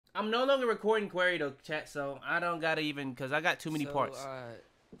I'm no longer recording Quarry though, chat. So I don't gotta even, cause I got too many parts.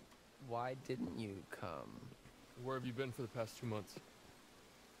 Why didn't you come? Where have you been for the past 2 months?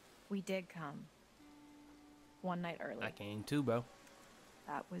 We did come. One night early. I came too, bro.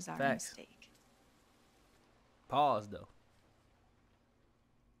 That was our Facts. mistake. Pause though.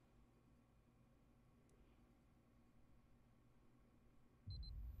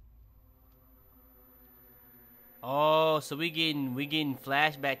 Oh, so we getting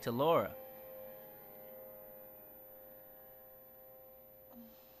flashback to Laura.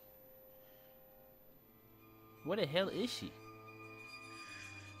 Where the hell is she?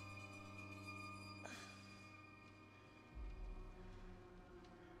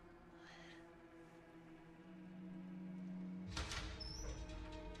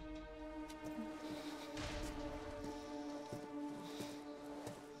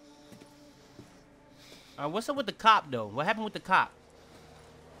 What's up with the cop though? What happened with the cop?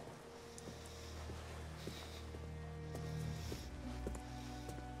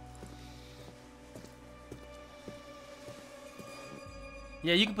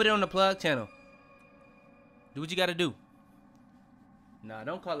 Yeah, you can put it on the plug channel. Do what you gotta do. Nah,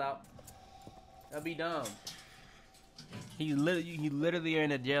 don't call out. That'd be dumb. He literally are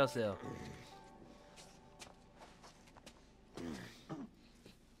in a jail cell.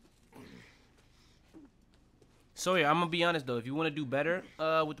 So yeah, I'm gonna be honest though. If you want to do better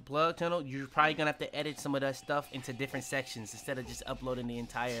with the plug channel, you're probably gonna have to edit some of that stuff into different sections instead of just uploading the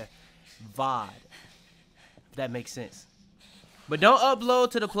entire VOD. If that makes sense. But don't upload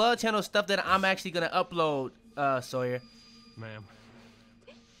to the plug channel stuff that I'm actually gonna upload, Sawyer. Ma'am,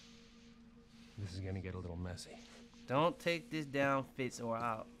 this is gonna get a little messy. Don't take this down, Fitz, or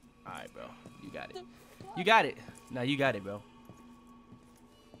out. All right, bro. You got it. You got it. No, you got it, bro.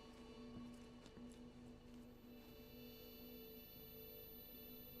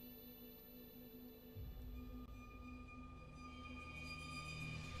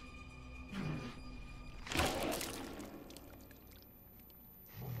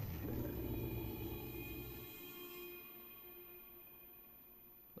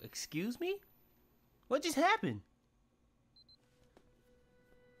 Excuse me? What just happened?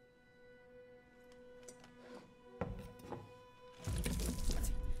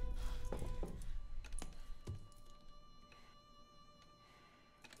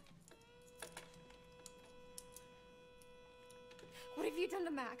 What have you done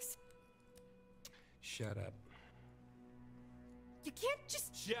to Max? Shut up. You can't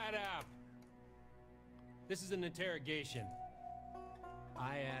just... Shut up! This is an interrogation.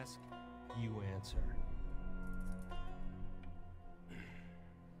 I ask, you answer.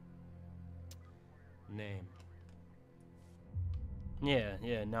 Name.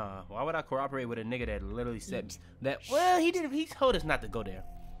 Yeah, nah. Why would I cooperate with a nigga that literally said that? Well, he told us not to go there.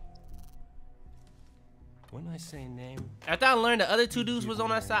 When I say name, After I learned the other two dudes was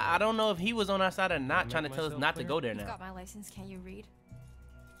on our side, I don't know if he was on our side or not, trying to tell us not to go there You've now. got my license, can't you read?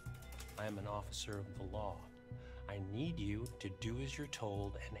 I am an officer of the law. I need you to do as you're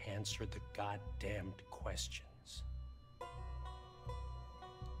told and answer the goddamned questions.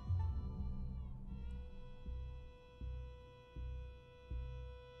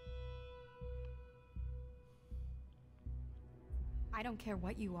 I don't care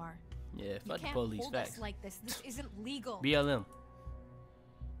what you are. Yeah, You fuck the can't police, hold facts. us like this. This isn't legal. BLM.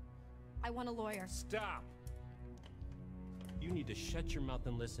 I want a lawyer. Stop! You need to shut your mouth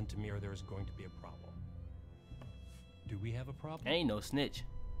and listen to me, or there's going to be a problem. Do we have a problem? Ain't no snitch.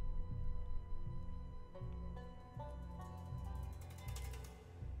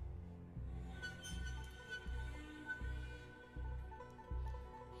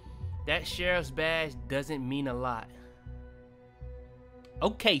 That sheriff's badge doesn't mean a lot.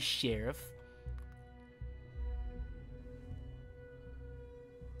 Okay, sheriff.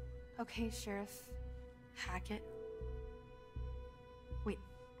 Okay, Sheriff Hackett. Wait,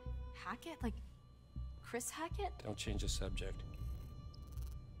 Hackett? Like Chris Hackett? Don't change the subject.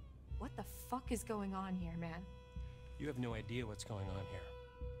 What the fuck is going on here, man? You have no idea what's going on here.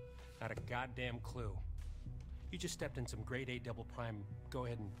 Not a goddamn clue. You just stepped in some grade A double prime, go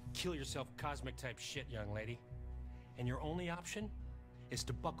ahead and kill yourself cosmic type shit, young lady. And your only option is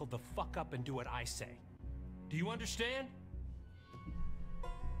to buckle the fuck up and do what I say. Do you understand?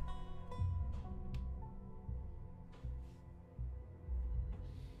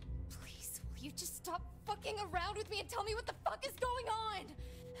 Please, will you just stop fucking around with me and tell me what the fuck is going on?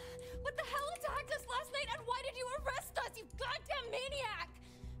 What the hell attacked us last night, and why did you arrest us, you goddamn maniac?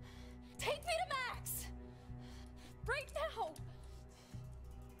 Take me to Max! Right now!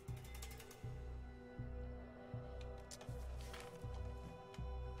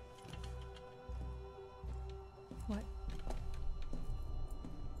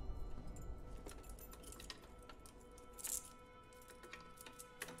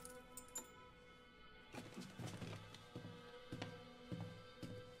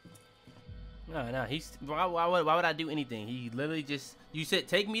 No, he's why would I do anything? He literally just, you said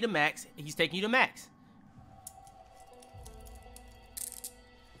take me to Max. He's taking you to Max.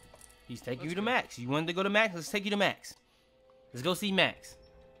 He's taking you to Max. You wanted to go to Max? Let's take you to Max. Let's go see Max.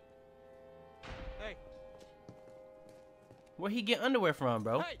 Hey. Where he get underwear from,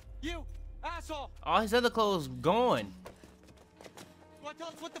 bro? Hey, you asshole! All his other clothes gone. You wanna tell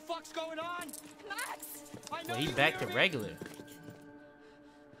us what the fuck's going on? Max! I know Well, he you back hear to me. regular.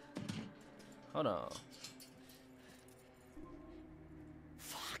 Hold on.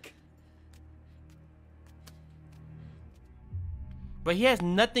 Fuck. But he has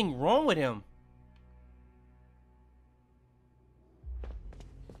nothing wrong with him.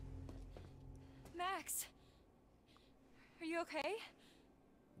 Max! Are you okay?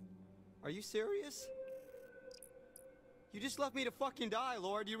 Are you serious? You just left me to fucking die,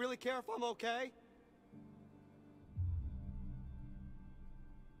 Laura. Do you really care if I'm okay?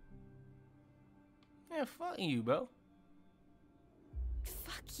 Man, fuck you, bro.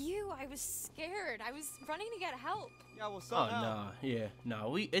 Fuck you. I was scared. I was running to get help. Yeah, well, Oh, somehow. nah. Yeah.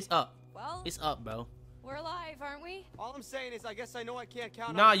 Nah, it's up. Well, It's up, bro. we're alive, aren't we? All I'm saying is I guess I know I can't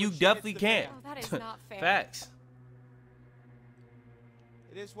count Nah, on you when shit definitely hits the can't. fan. Oh, that is not fair. Facts.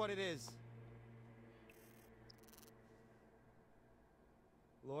 It is what it is.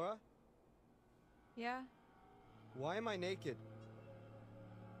 Laura, Yeah? why am I naked?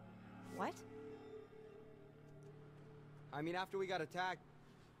 What? I mean, after we got attacked,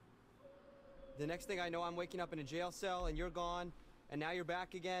 the next thing I know, I'm waking up in a jail cell and you're gone, and now you're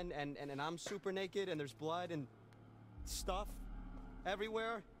back again, and I'm super naked, and there's blood and stuff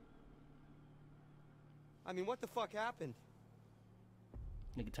everywhere. I mean, what the fuck happened?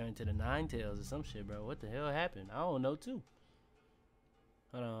 Nigga turned to the Nine Tails or some shit, bro. What the hell happened? I don't know, too.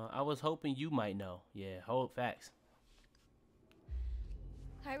 Hold on. I was hoping you might know. Yeah, hold facts.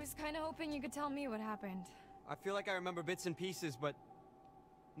 I was kind of hoping you could tell me what happened. I feel like I remember bits and pieces, but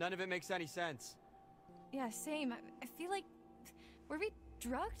none of it makes any sense. Yeah, same. I feel like... Were we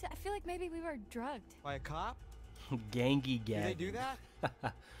drugged? I feel like maybe we were drugged. By a cop? Gangy Do gag. they do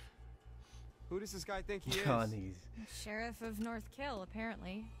that? Who does this guy think he is? Johnny's. Sheriff of North Kill,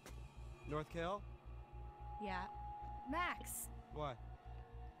 apparently. North Kill? Yeah. Max, What?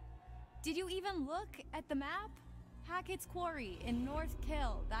 did you even look at the map? Hackett's Quarry in North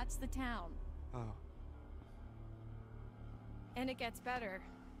Kill. That's the town. Oh. And it gets better.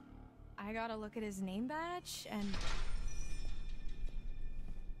 I gotta look at his name badge and...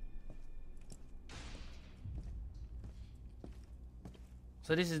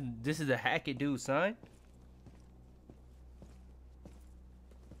 So this is a Hackett dude's son?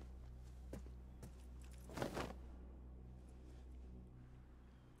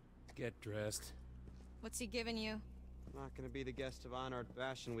 Get dressed. What's he giving you? I'm not gonna be the guest of honor at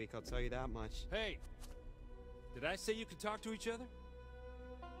Fashion Week, I'll tell you that much. Hey! Did I say you could talk to each other?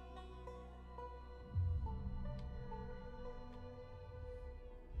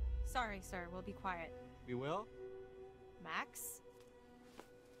 Sorry, sir. We'll be quiet. We will? Max?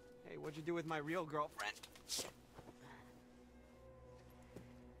 Hey, what'd you do with my real girlfriend?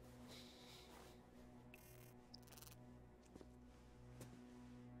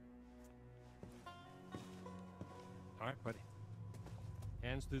 All right, buddy.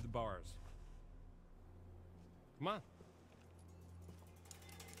 Hands through the bars. Come on.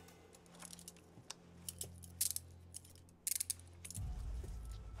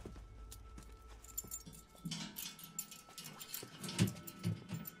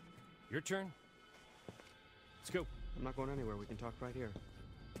 Your turn. Let's go. I'm not going anywhere, we can talk right here.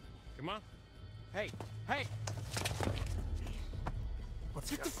 Come on. Hey! Hey!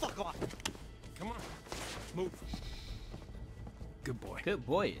 Get the fuck off! Come on. Move. Good boy. Good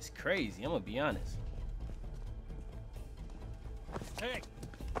boy is crazy. I'm gonna be honest. Hey!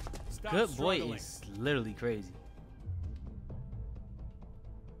 Stop Good boy struggling. is literally crazy.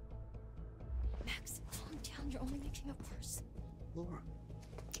 Max, calm down. You're only making it worse. Laura,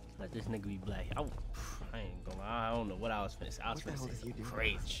 Let this nigga be black. I ain't gonna lie. I don't know what I was finna say. I was What the finna hell say did you something do?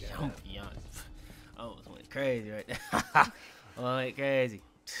 crazy. I'm gonna be honest. I was went crazy right there. I went crazy.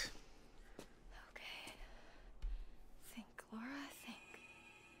 Okay. Think, Laura, think.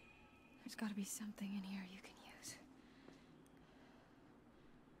 There's gotta be something in here you can use.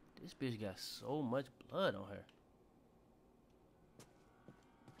 This bitch got so much blood on her.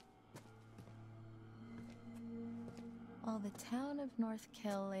 While the town of North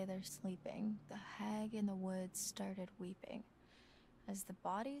Kill lay there sleeping, the hag in the woods started weeping. As the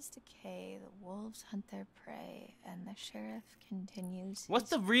bodies decay, the wolves hunt their prey, and the sheriff continues.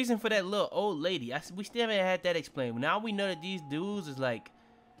 What's the reason for that little old lady? We still haven't had that explained. Now we know that these dudes is like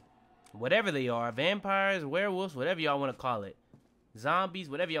Whatever they are, vampires, werewolves, whatever y'all want to call it. Zombies,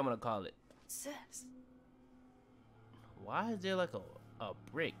 whatever y'all want to call it. What's this? Why is there like a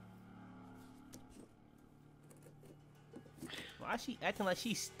brick? Why is she acting like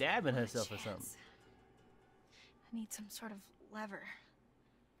she's stabbing herself or something? I need some sort of lever.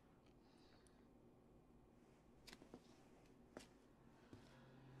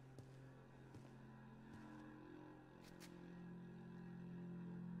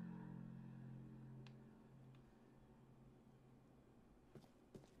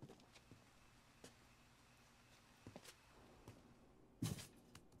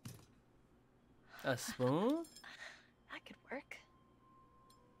 A spoon? That could work.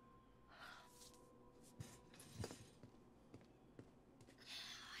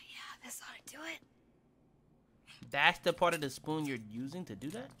 Yeah, this ought to do it. That's the part of the spoon you're using to do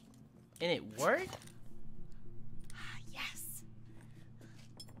that? And it worked? Yes.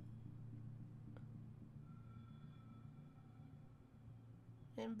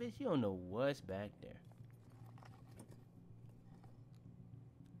 And bitch, you don't know what's back there.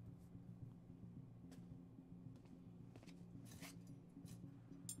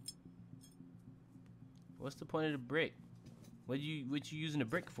 What's the point of the brick? What you using the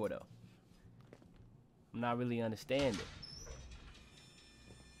brick for though? I'm not really understanding.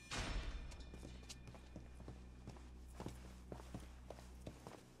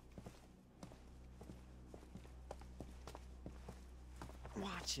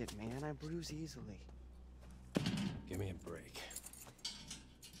 Watch it, man. I bruise easily. Give me a break.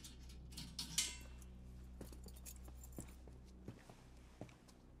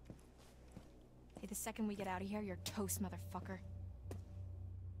 Hey, the second we get out of here, you're toast, motherfucker.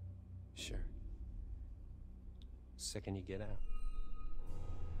 Sure. Second you get out.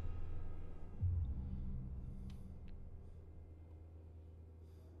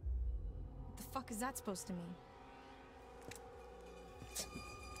 What the fuck is that supposed to mean?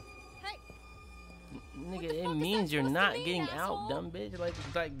 Hey! Nigga, it fuck is means that you're supposed to not mean, getting asshole? out, dumb bitch.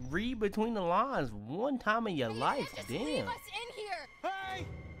 Like read between the lines one time in your Hey, life, just damn. leave us in here! Hey!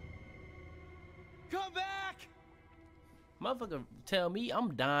 Come back! Motherfucker tell me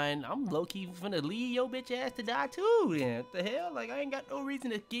I'm dying. I'm low-key finna leave your bitch ass to die too, then. What the hell? Like, I ain't got no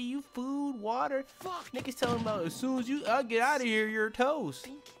reason to give you food, water. Fuck! Niggas telling about as soon as I get out of here, you're toast.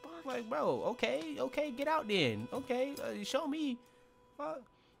 Like, bro, okay, get out then. Okay, show me. Fuck.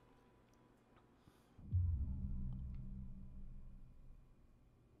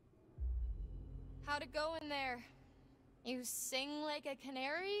 How'd it go in there? You sing like a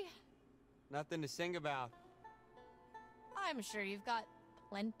canary? Nothing to sing about. I'm sure you've got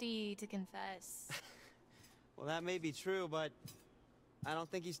plenty to confess. Well, that may be true, but I don't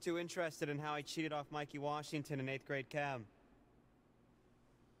think he's too interested in how I cheated off Mikey Washington in 8th grade chem.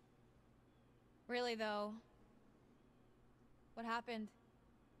 Really, though? What happened?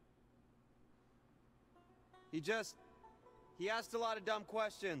 He asked a lot of dumb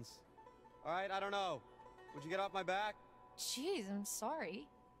questions. All right, I don't know. Would you get off my back? Jeez, I'm sorry.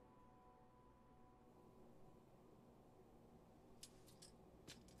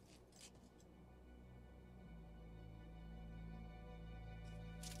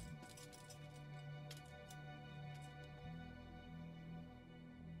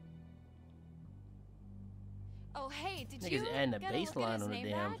 Oh, hey, did you Niggas adding a get a look at baseline his on the name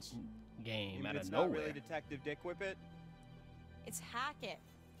damn badge? game You mean out it's of not nowhere. really Detective Dick Whippet? It's Hackett.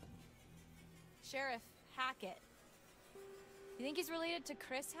 Sheriff Hackett. You think he's related to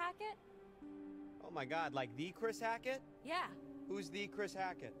Chris Hackett? Oh my god, like the Chris Hackett? Yeah. Who's the Chris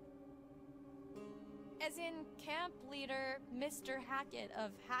Hackett? As in camp leader Mr. Hackett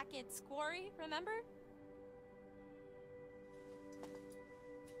of Hackett's Quarry, remember?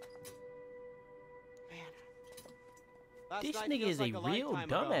 Last This night nigga feels is like a a real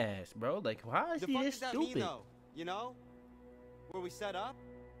lifetime ago. dumbass, bro. Like, why is The he fuck this does that mean, stupid? though? You know? Where we set up?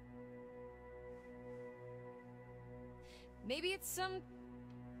 Maybe it's some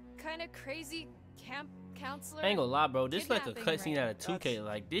kind of crazy camp counselor. I ain't gonna lie, bro. This like a Kidnapping cutscene ring. out of 2K. That's-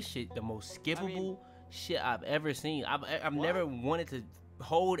 Like, this shit, the most I mean- skippable shit I've ever seen. I've What? never wanted to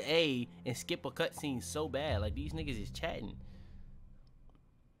hold A and skip a cutscene so bad. Like, these niggas is chatting.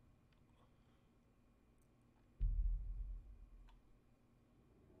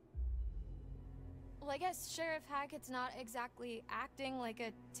 Well, I guess Sheriff Hackett's not exactly acting like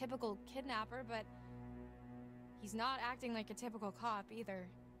a typical kidnapper, but he's not acting like a typical cop either.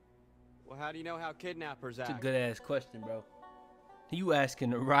 Well, how do you know how kidnappers It's a act? good ass question, bro. You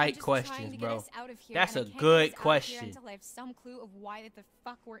asking the I'm right just trying questions, to get bro. us out of here, That's and I a can't good get us out of here question. Until I have some clue of why the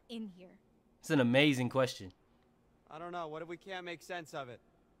fuck we're in here. It's an amazing question. I don't know. What if we can't make sense of it?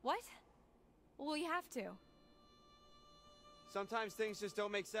 What? Well, you have to. Sometimes things just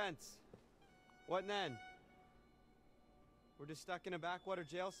don't make sense. What then? We're just stuck in a backwater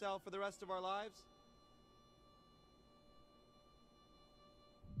jail cell for the rest of our lives?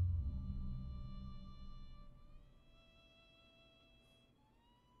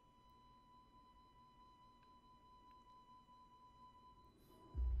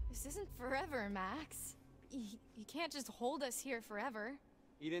 This isn't forever, Max. You can't just hold us here forever.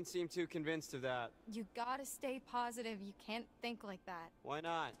 You didn't seem too convinced of that. You gotta stay positive. You can't think like that. Why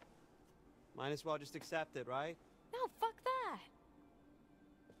not? Might as well just accept it, right? No, fuck that.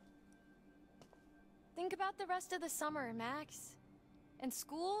 Think about the rest of the summer, Max. And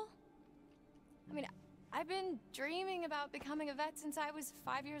school? I mean, I've been dreaming about becoming a vet since I was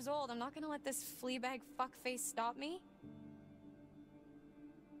 5 years old. I'm not gonna let this fleabag fuckface stop me.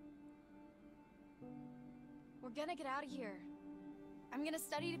 We're gonna get out of here. I'm gonna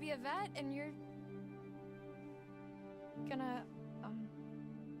study to be a vet, and you're gonna,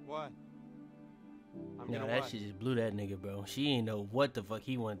 What? I'm Nah, gonna that what? shit just blew that nigga, bro. She ain't know what the fuck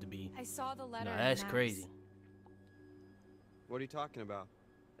he wanted to be. I saw the letter. Nah, that's Max. crazy. What are you talking about?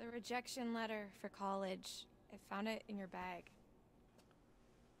 The rejection letter for college. I found it in your bag.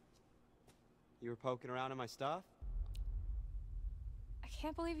 You were poking around in my stuff? I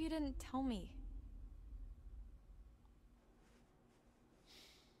can't believe you didn't tell me.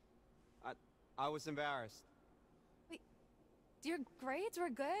 I was embarrassed. Wait, your grades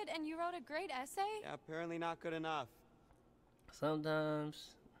were good and you wrote a great essay? Yeah, apparently not good enough.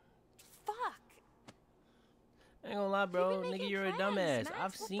 Sometimes. Fuck. I ain't gonna lie, bro. You've been Nigga, making you're a plans, dumbass. Max. I've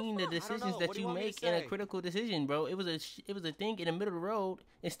What the seen the fuck? I don't decisions know. that What do you you want me make to in a say? critical decision, bro. It was a thing in the middle of the road.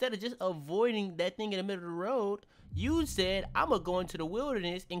 Instead of just avoiding that thing in the middle of the road, you said, I'm gonna go into the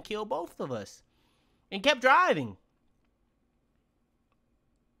wilderness and kill both of us. And kept driving.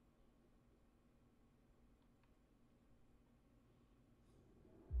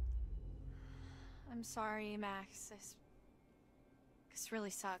 I'm sorry, Max. This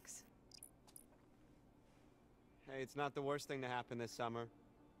really sucks. Hey, it's not the worst thing to happen this summer.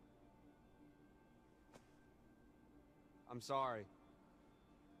 I'm sorry.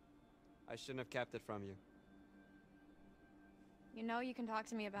 I shouldn't have kept it from you. You know you can talk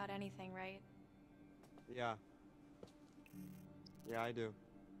to me about anything, right? Yeah. Yeah, I do.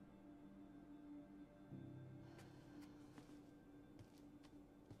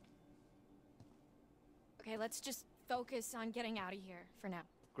 Okay, let's just focus on getting out of here for now.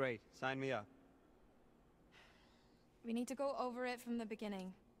 Great. Sign me up. We need to go over it from the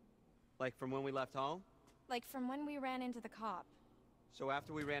beginning. Like from when we left home? Like from when we ran into the cop. So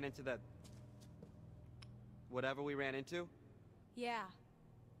after we ran into whatever we ran into? Yeah.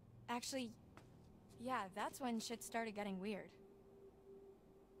 Actually, yeah, that's when shit started getting weird.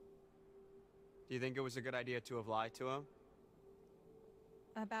 Do you think it was a good idea to have lied to him?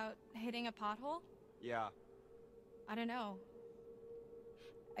 About hitting a pothole? Yeah. I don't know.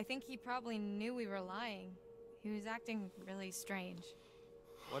 I think he probably knew we were lying. He was acting really strange.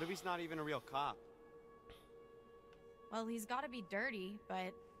 What if he's not even a real cop? Well, he's gotta be dirty, but...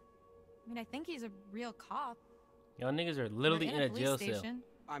 I mean, I think he's a real cop. Y'all niggas are literally We're in a police jail cell. station.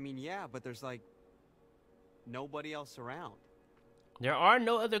 I mean, yeah, but there's like nobody else around. There are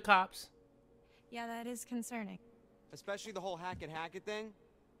no other cops. Yeah, that is concerning. Especially the whole Hackett thing.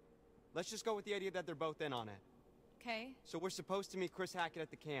 Let's just go with the idea that they're both in on it. Okay. So we're supposed to meet Chris Hackett at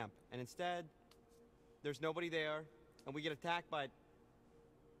the camp, and instead, there's nobody there, and we get attacked by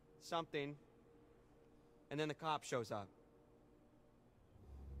something, and then the cop shows up.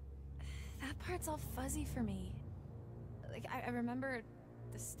 That part's all fuzzy for me. Like, I remember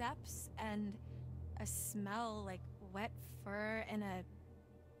the steps and a smell like wet fur and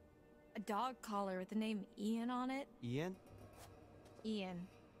a dog collar with the name Ian on it. Ian? Ian.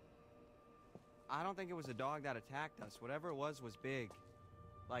 I don't think it was a dog that attacked us. Whatever it was big.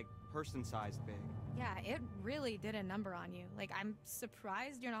 Like, person-sized big. Yeah, it really did a number on you. Like, I'm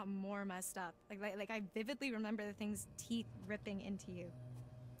surprised you're not more messed up. Like I vividly remember the thing's teeth ripping into you.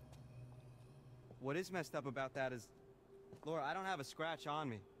 What is messed up about that is, Laura, I don't have a scratch on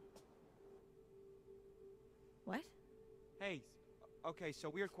me. What? Hey, okay, so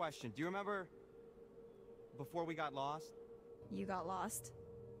weird question. Do you remember before we got lost? You got lost?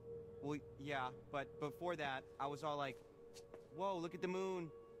 Well, yeah, but before that, I was all like, whoa, look at the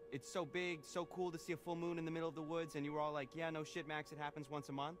moon. It's so big, so cool to see a full moon in the middle of the woods, and you were all like, yeah, no shit, Max, it happens once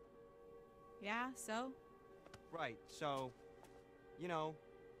a month. Yeah, so? Right, so, you know,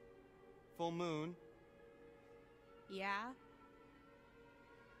 full moon. Yeah.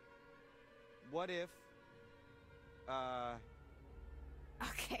 What if,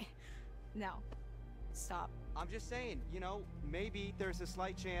 Okay. No. Stop. I'm just saying, you know, maybe there's a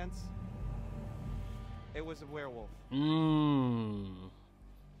slight chance it was a werewolf.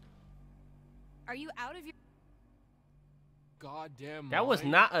 Are you out of your... Goddamn. That was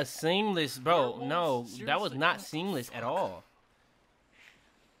mind? not a seamless, bro. Werewolves? No, that was Seriously? not What the seamless at fuck? all.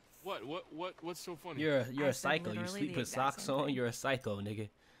 What's so funny? You're I a said psycho. You literally sleep the with exact socks same on. thing. You're a psycho, nigga.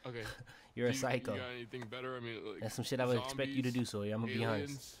 Okay. You're a You psycho. got anything better? I mean, like, That's some shit I would expect you to do, zombies, so I'm gonna be honest.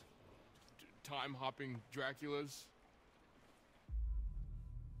 aliens, time hopping Draculas.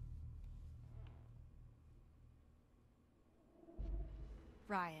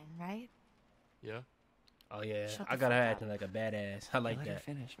 Ryan, right? Yeah. Oh yeah, Shut I the got her fuck up. acting like a badass. I like Let her that.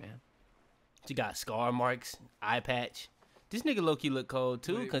 finish, man. She got scar marks, eye patch. This nigga low key look cold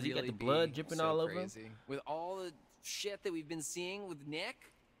too, Would it cause he got really the blood be dripping so all over him. crazy? With all the shit that we've been seeing with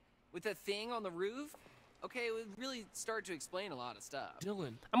Nick, with the thing on the roof, okay, it would really start to explain a lot of stuff.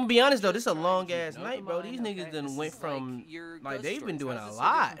 Dylan. I'm gonna be honest though, Just this a trying to long keep ass an open night, bro. These mind, niggas okay? done This went is from your like ghost they've been stories. doing How a is this so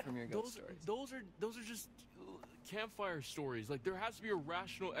different lot. from your ghost stories? Those are just campfire stories. Like there has to be a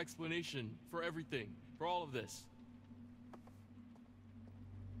rational explanation for everything, for all of this.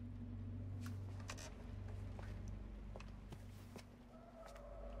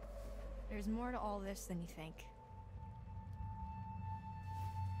 There's more to all this than you think.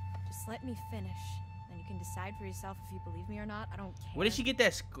 Just let me finish, then you can decide for yourself if you believe me or not. I don't care. Where did she get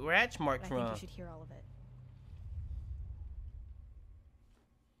that scratch mark But I think from? you should hear all of it.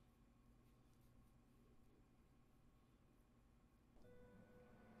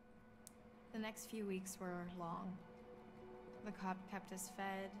 The next few weeks were long. The cop kept us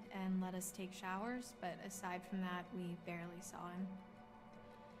fed and let us take showers, but aside from that, we barely saw him.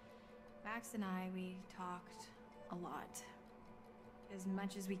 Max and I, we talked a lot. As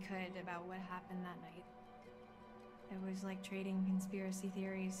much as we could about what happened that night. It was like trading conspiracy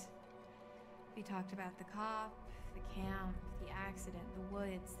theories. We talked about the cop, the camp, the accident, the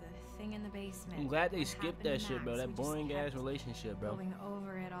woods, the thing in the basement. I'm glad they what skipped happened to that shit, bro. Max. That We just boring ass kept relationship, bro. Going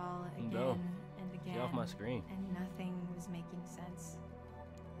over it all again Bro, and again. Get off my screen. And nothing was making sense.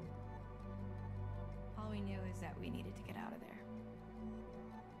 All we knew is that we needed to get out of there.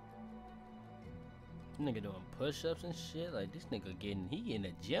 Nigga doing push-ups and shit. Like this nigga he in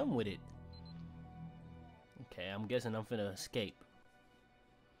the gym with it. Okay, I'm guessing I'm finna escape.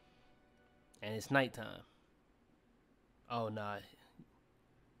 And it's nighttime. Oh nah.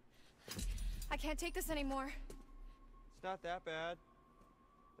 I can't take this anymore. It's not that bad.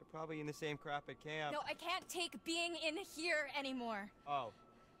 They're probably in the same crap at camp. No, I can't take being in here anymore. Oh.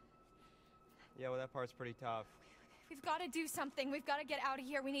 Yeah, well, that part's pretty tough. We've got to do something. We've got to get out of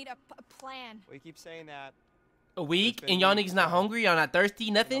here. We need a plan. We keep saying that. A week It's been and y'all weeks, niggas not so- hungry? Y'all not thirsty?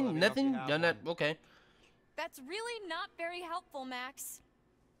 let Nothing? me know if you Nothing? have Y'all not one. okay. That's really not very helpful, Max.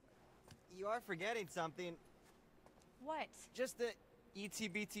 You are forgetting something. What? Just the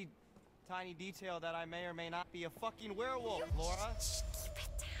ETBT tiny detail that I may or may not be a fucking werewolf, Laura. Keep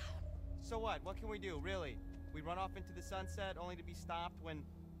it down. So what? What can we do, really? We run off into the sunset only to be stopped when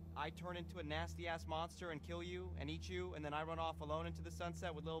I turn into a nasty-ass monster and kill you and eat you, and then I run off alone into the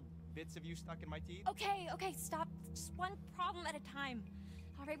sunset with little bits of you stuck in my teeth? Okay, stop. Just one problem at a time.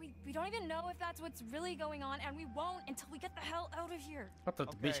 All right, we don't even know if that's what's really going on, and we won't until we get the hell out of here. I thought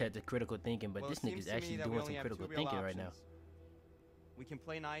the bitch Okay. had the critical thinking, but Well, this it seems nigga's to me actually that we doing only some have critical two real thinking right now. options. We can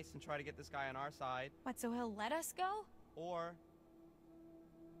play nice and try to get this guy on our side, What, so he'll let us go? or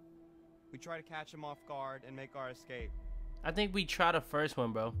we try to catch him off guard and make our escape. I think we try the first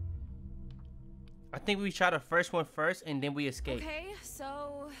one, bro. I think we try the first one first, and then we escape. Okay,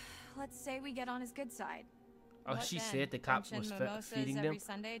 so let's say we get on his good side. Oh, What she then? said the cop Punch in was mimosas feeding every them?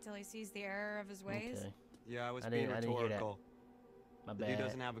 Sunday till he sees the error of his ways. Okay, Yeah, I was I being didn't hear that. rhetorical. my The dude bad.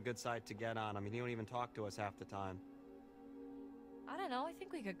 doesn't have a good side to get on. I mean, he don't even talk to us half the time. I don't know. I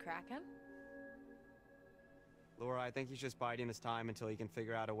think we could crack him. Laura, I think he's just biding his time until he can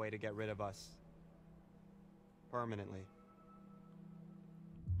figure out a way to get rid of us. Permanently.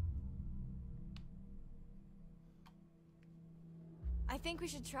 I think we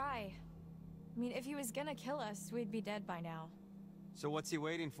should try. I mean, if he was gonna kill us, we'd be dead by now. So what's he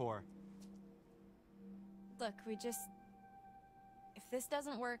waiting for? Look, we just... If this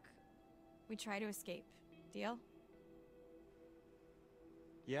doesn't work, we try to escape. Deal?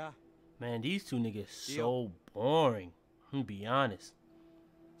 Yeah. Man, these two niggas Deal. so boring. I'm gonna be honest.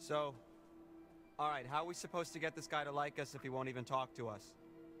 So, alright, how are we supposed to get this guy to like us if he won't even talk to us?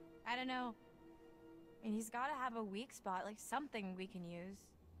 I don't know. I mean, he's gotta have a weak spot, like something we can use.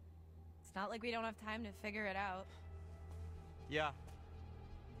 It's not like we don't have time to figure it out. Yeah.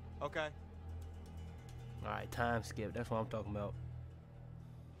 Okay. Alright, time skip. That's what I'm talking about.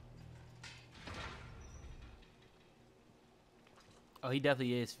 Oh, he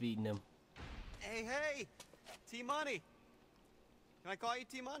definitely is feeding them. Hey, hey! T-Money! Can I call you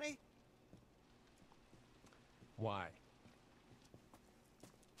T-Money? Why?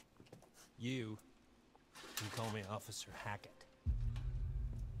 You can call me Officer Hackett.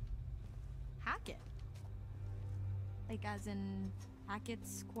 Hackett? Like as in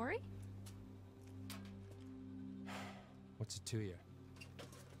Hackett's Quarry? What's it to you?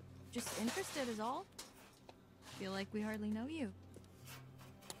 Just interested is all. Feel like we hardly know you.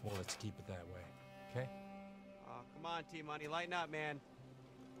 Well, let's keep it that way, okay? Oh, come on, T-Money, lighten up, man.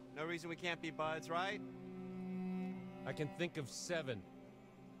 No reason we can't be buds, right? I can think of 7.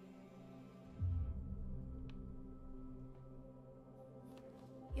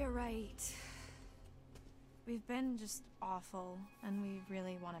 You're right. We've been just awful, and we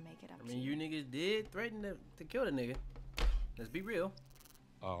really want to make it up I to mean, you niggas did threaten to kill the nigga. Let's be real.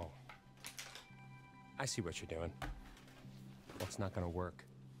 Oh. I see what you're doing. That's not gonna work.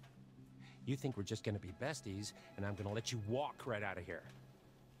 You think we're just gonna be besties, and I'm gonna let you walk right out of here.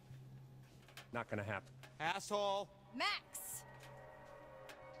 Not gonna happen. Asshole! Max!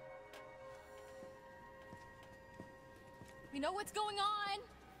 We know what's going on.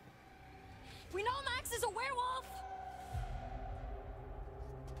 We know Max is a werewolf.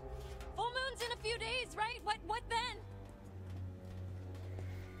 Full moon's in a few days, right? What then?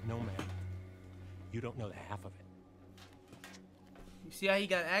 No, man. You don't know the half of it. You see how he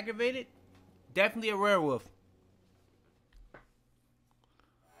got aggravated? Definitely a werewolf.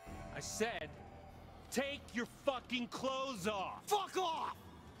 I said, take your fucking clothes off! Fuck off!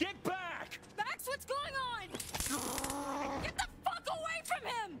 Get back! Max, what's going on? Get the fuck away from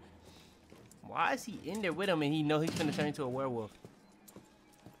him! Why is he in there with him and he know he's gonna turn into a werewolf?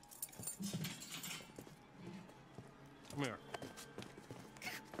 Come here.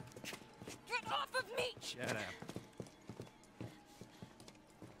 Get off of me! Shut up.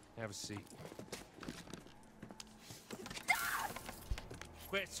 Have a seat.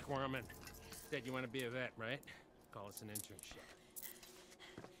 Quit squirming. Said you want to be a vet, right? Call us an internship.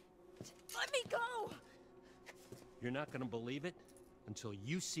 Let me go! You're not gonna believe it until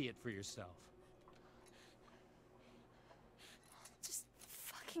you see it for yourself. Just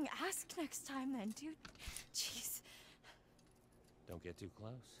fucking ask next time then, dude. Jeez. Don't get too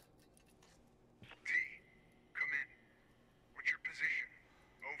close. D, come in. What's your position?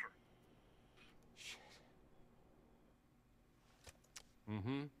 Over.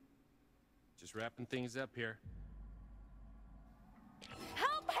 Mm-hmm. Just wrapping things up here.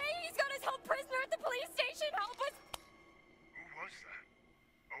 Help! Hey, he's got us held prisoner at the police station! Help us! Who was that?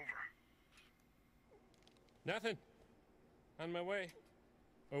 Over. Nothing. On my way.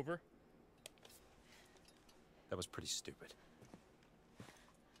 Over. That was pretty stupid.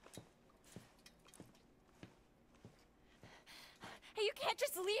 Hey, you can't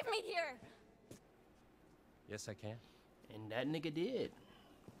just leave me here! Yes, I can. And that nigga did.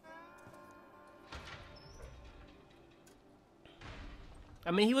 I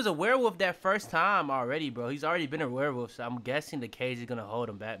mean, he was a werewolf that first time already, bro. He's already been a werewolf, so I'm guessing the cage is gonna hold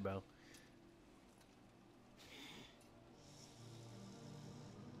him back, bro.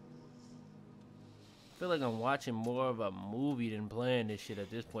 I feel like I'm watching more of a movie than playing this shit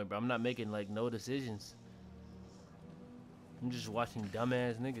at this point, bro. I'm not making, like, no decisions. I'm just watching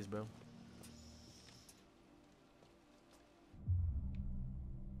dumbass niggas, bro.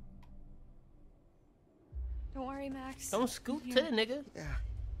 Don't worry, Max. Don't scoot to the nigga. Yeah.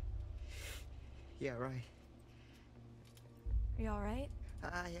 Yeah, right. Are you alright?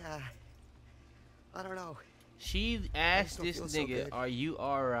 I don't know. She asked don't this feel so nigga, good. are you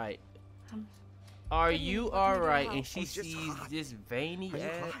alright? What Are do you you want me to do to alright? help? And she I'm just sees hot. this veiny Are you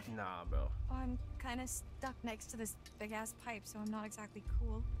ass. hot? Nah, bro. Oh, I'm kind of stuck next to this big ass pipe, so I'm not exactly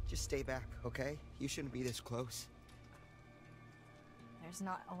cool. Just stay back, okay? You shouldn't be this close. There's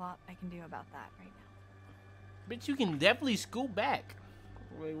not a lot I can do about that right now. But you can definitely scoot back.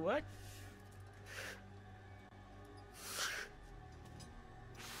 Wait, what?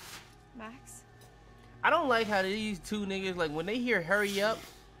 Max? I don't like how these two niggas, like, when they hear hurry up,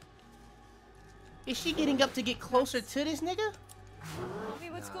 is she getting up to get closer to this nigga? Hey,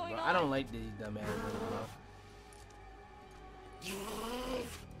 what's Nah, going bro, on? I don't like these dumbass niggas,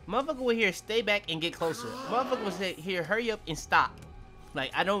 bro. Motherfucker will hear stay back and get closer. Motherfucker will say here hurry up and stop.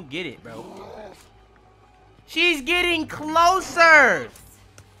 Like, I don't get it, bro. She's getting closer!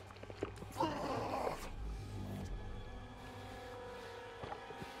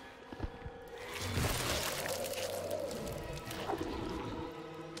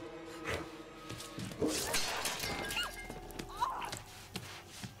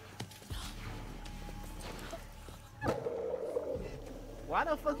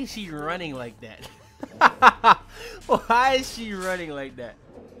 the fuck is she running like that? Why is she running like that?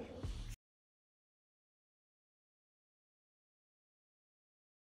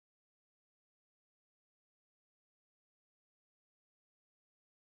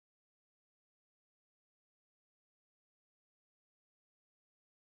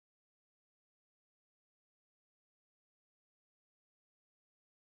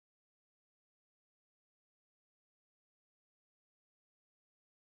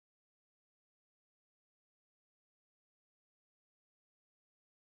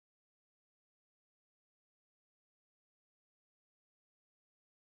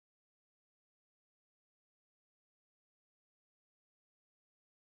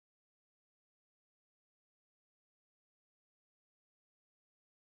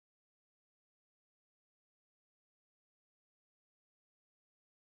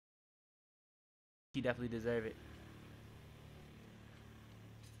 He definitely deserve it.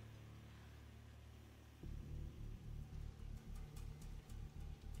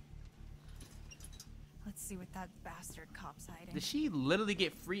 Let's see what that bastard cop's hiding. Did she literally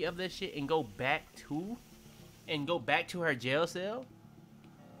get free of this shit and go back to her jail cell?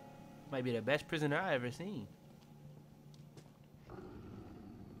 Might be the best prisoner I ever seen.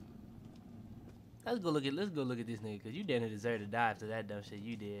 Let's go look at this nigga, cause you didn't deserve to die after that dumb shit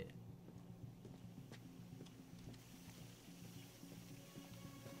you did.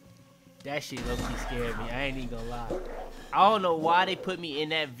 That shit low-key scared me. I ain't even gonna lie. I don't know why they put me in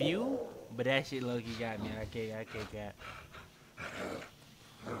that view, but that shit low-key got me. I can't cap.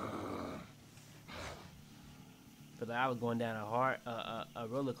 Feel like I was going down a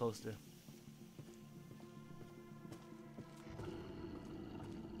roller coaster.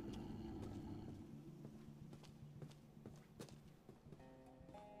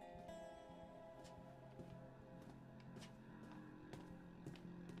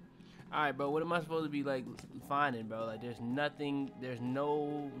 Alright, bro, what am I supposed to be, like, finding, bro? Like, there's nothing, there's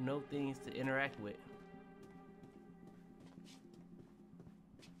no things to interact with.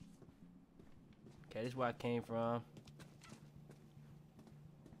 Okay, this is where I came from.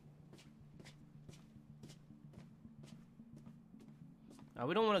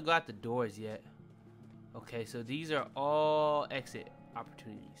 We don't want to go out the doors yet. Okay, so these are all exit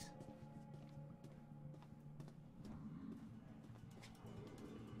opportunities.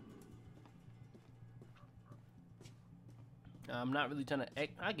 I'm not really trying to.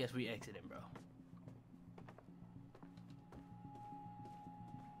 I guess we exiting, bro.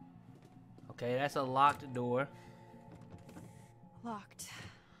 Okay, that's a locked door. Locked.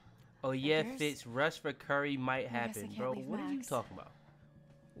 Oh yeah, Fitz, rush for Curry might happen, bro. What are you talking about?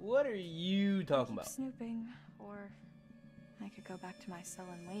 What are you talking about? Snooping, or I could go back to my cell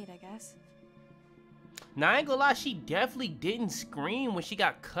and wait, I guess. Now I ain't gonna lie, she definitely didn't scream when she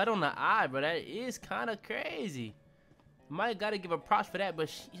got cut on the eye, bro. That is kind of crazy. Might gotta give her props for that, but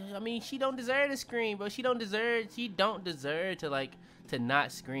I mean, she don't deserve to scream, bro. She don't deserve to like to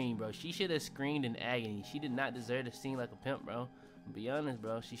not scream, bro. She should have screamed in agony. She did not deserve to sing like a pimp, bro. Be honest,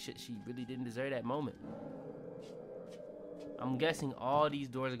 bro. She really didn't deserve that moment. I'm guessing all these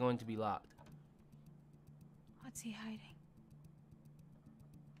doors are going to be locked. What's he hiding?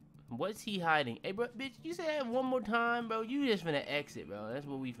 What's he hiding? Hey, bro, bitch, you say that one more time, bro. You just finna exit, bro. That's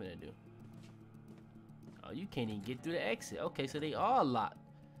what we finna do. Oh, you can't even get through the exit. Okay, so they all locked.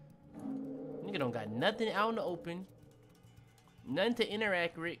 Nigga don't got nothing out in the open. Nothing to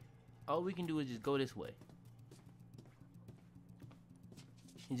interact with. All we can do is just go this way.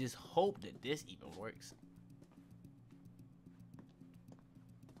 And just hope that this even works.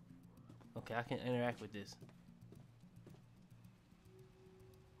 Okay, I can interact with this.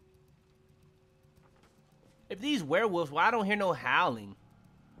 If these werewolves, well, I don't hear no howling.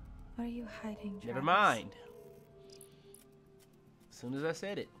 What are you hiding, Travis? Never mind. As soon as I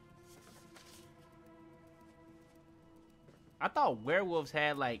said it. I thought werewolves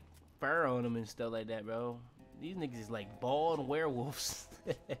had like fur on them and stuff like that, bro. These niggas is like bald werewolves.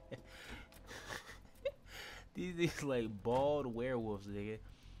 These niggas like bald werewolves, nigga.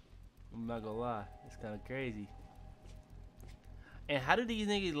 I'm not gonna lie. It's kind of crazy. And how do these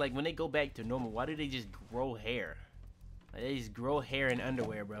niggas, like, when they go back to normal, why do they just grow hair? Like, they just grow hair and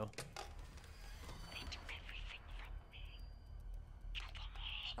underwear, bro.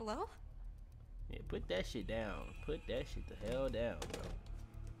 Hello? Yeah, put that shit down. Put that shit the hell down, bro.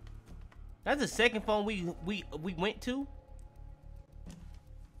 That's the second phone we went to.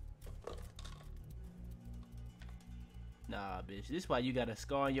 Nah, bitch. This is why you got a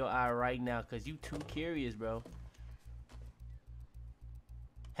scar on your eye right now, cause you too curious, bro.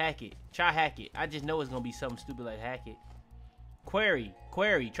 Hack it. Try hack it. I just know it's gonna be something stupid like hack it. Quarry.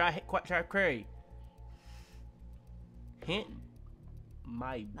 Try Quarry. Hint.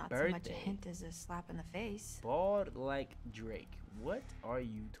 My Not birthday. so much a hint as a slap in the face. Bald like Drake. What are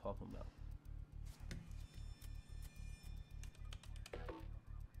you talking about?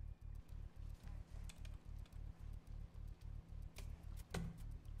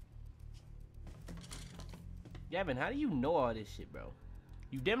 Gavin, how do you know all this shit, bro?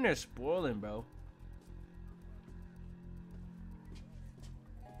 You damn near spoiling, bro.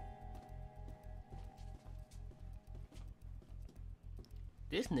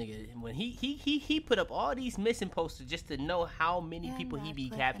 This nigga, when he put up all these missing posters just to know how many Dan people he be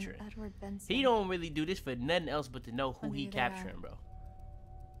Radcliffe capturing. and Edward Benson. He don't really do this for nothing else but to know who Well, he neither are. capturing, bro.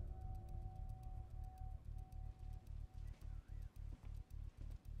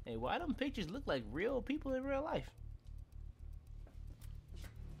 Hey, why them pictures look like real people in real life?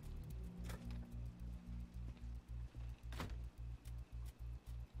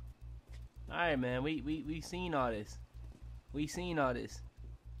 Alright, man, we seen all this. We seen all this.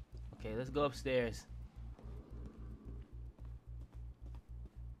 Okay, let's go upstairs.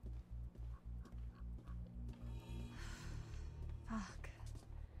 Fuck.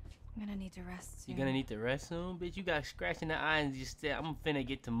 I'm gonna need to rest soon. You gonna need to rest soon? Bitch, you got scratching the eye and just said, I'm finna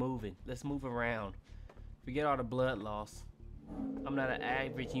get to moving. Let's move around. Forget all the blood loss. I'm not an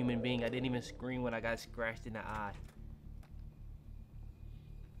average human being. I didn't even scream when I got scratched in the eye.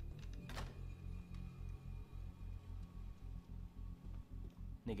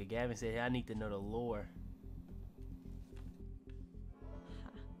 Nigga, Gavin said, I need to know the lore.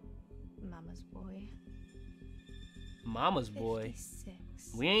 Mama's boy. Mama's boy?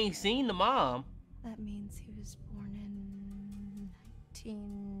 56. We ain't seen the mom. That means he was born in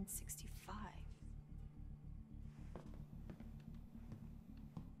 1965.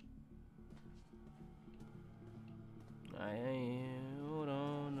 Hold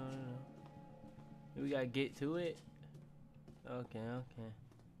on, no. We gotta get to it. Okay.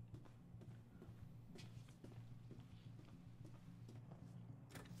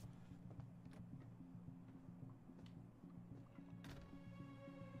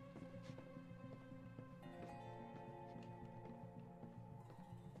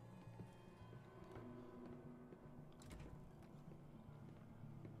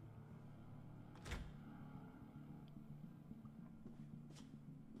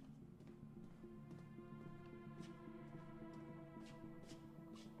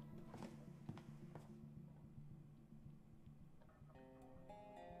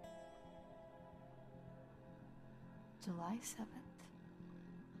 July 7th.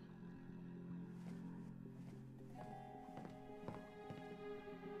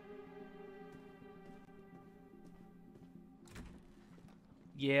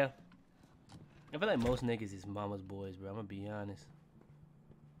 Yeah. I feel like most niggas is mama's boys, bro. I'm gonna be honest.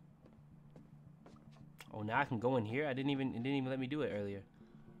 Oh, now I can go in here? It didn't even let me do it earlier.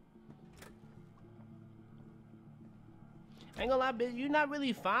 I ain't gonna lie, bitch. You're not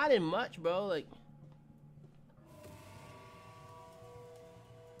really finding much, bro. Like,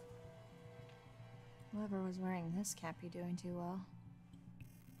 Whoever was wearing this can't be doing too well.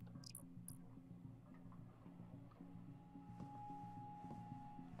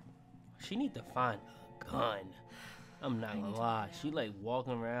 she need to find a gun. I'm not gonna lie. She like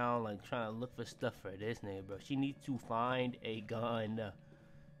walking around like trying to look for stuff for this nigga, bro. She needs to find a gun.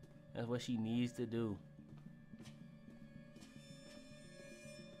 That's what she needs to do.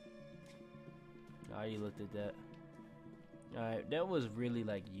 I already looked at that. Alright, that was really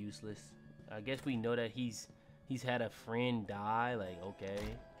like useless. I guess we know that he's had a friend die, like, okay.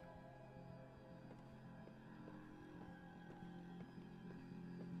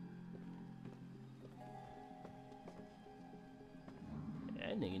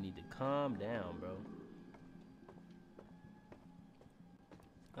 That nigga need to calm down, bro.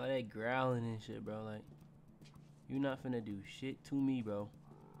 All that growling and shit, bro, like, you not finna do shit to me, bro.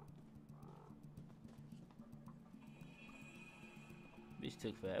 Bitch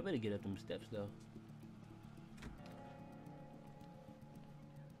took forever to get up them steps, though.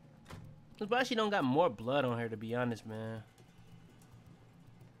 That's why she don't got more blood on her, to be honest, man.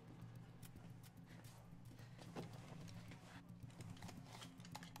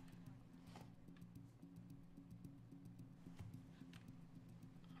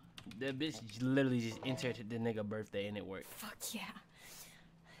 That bitch literally just entered the nigga birthday and it worked. Fuck yeah.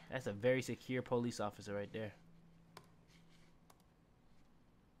 That's a very secure police officer right there.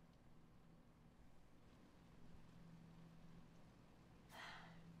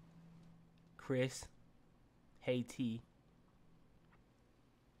 Chris. Hey T.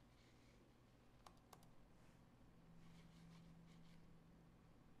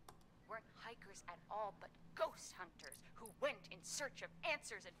 seekers at all, but ghost hunters who went in search of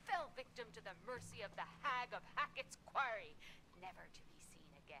answers and fell victim to the mercy of the Hag of Hackett's Quarry, never to be seen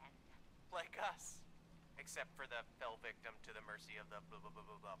again. Like us. Except for the fell victim to the mercy of the blah blah blah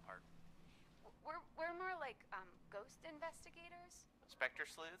blah blah part. We're more like, ghost investigators? Spectre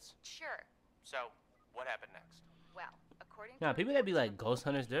sleuths? Sure. So, what happened next? Well, according Nah, to people that be reports like from ghost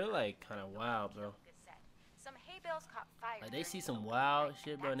hunters, they're the like kind of wild, bro. Gazette, some hay bales caught fire. Like they see during some the wild opening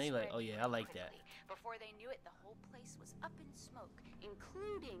shit, night, bro, and they like, that oh yeah, I like that. quickly. Before they knew it, the whole place was up in smoke,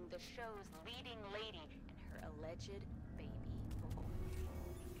 including the show's leading lady and her alleged baby boy.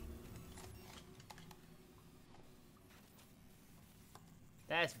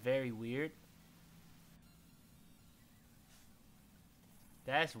 That's very weird.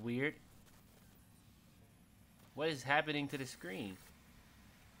 That's weird. What is happening to the screen?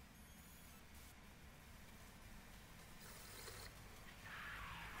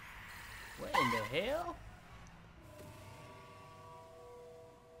 What in the hell?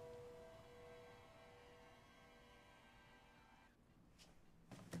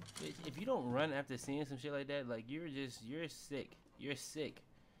 Bitch, if you don't run after seeing some shit like that, like you're sick. You're sick.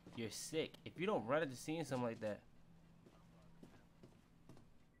 You're sick. If you don't run after seeing something like that.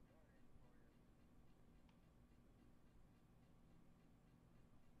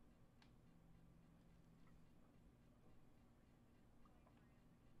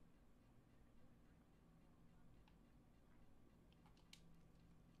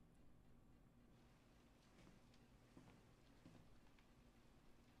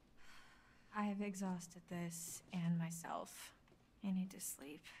 I've exhausted this and myself. I need to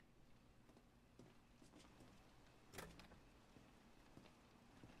sleep.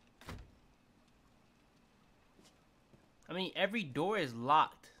 I mean, every door is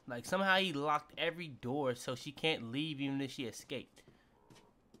locked. Like, somehow he locked every door so she can't leave even if she escaped.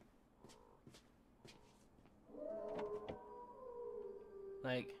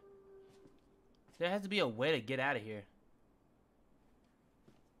 Like, there has to be a way to get out of here.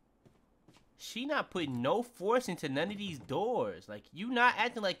 She not putting no force into none of these doors. Like, you not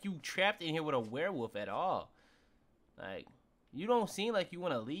acting like you trapped in here with a werewolf at all. Like, you don't seem like you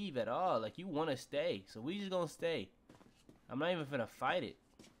want to leave at all. Like, you want to stay. So we just gonna stay. I'm not even finna fight it.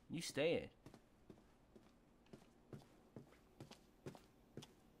 You staying.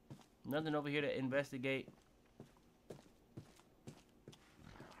 Nothing over here to investigate.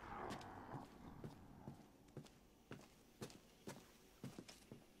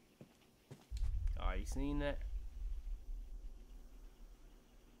 Are you seeing that?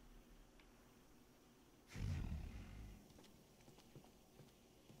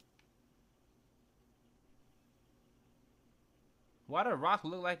 Why the rock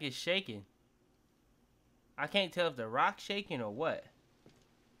look like it's shaking? I can't tell if the rock's shaking or what.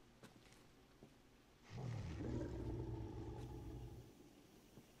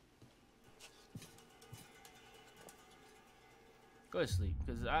 Go to sleep,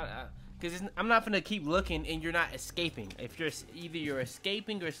 cause I'm not gonna keep looking and you're not escaping. If you're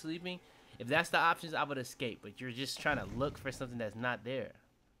escaping or sleeping, if that's the options, I would escape. But you're just trying to look for something that's not there.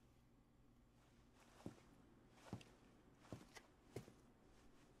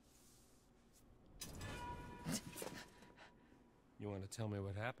 You want to tell me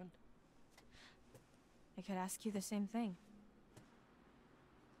what happened? I could ask you the same thing.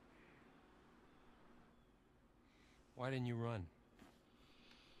 Why didn't you run?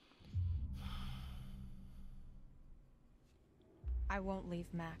 I won't leave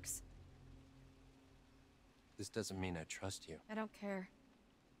Max. This doesn't mean I trust you. I don't care.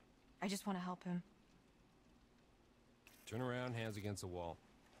 I just want to help him. Turn around, hands against the wall.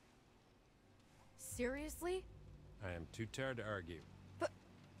 Seriously? I am too tired to argue. But...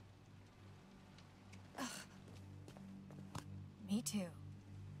 Me too.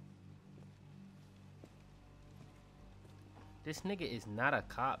 This nigga is not a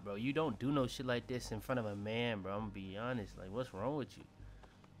cop, bro. You don't do no shit like this in front of a man, bro. I'm gonna be honest. Like, what's wrong with you?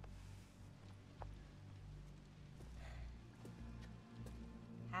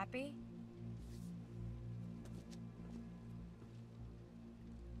 Happy?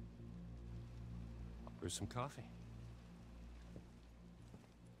 Brew some coffee.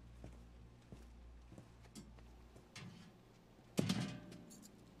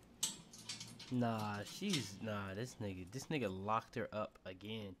 Nah, this nigga locked her up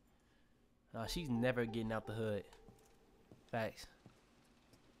again. Nah, she's never getting out the hood. Facts.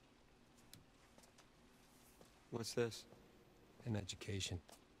 What's this? An education.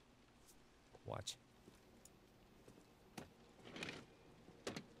 Watch.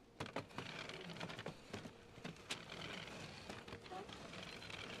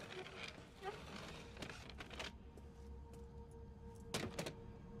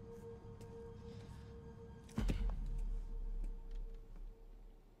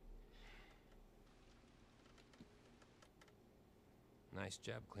 Nice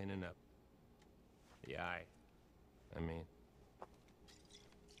job cleaning up. The eye, I mean.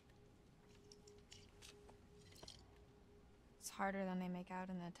 It's harder than they make out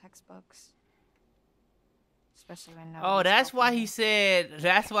in the textbooks. Especially when Oh, that's why he said.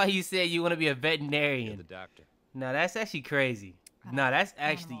 That's why he said you want to be a veterinarian. You're the doctor. No, that's actually crazy. No, that's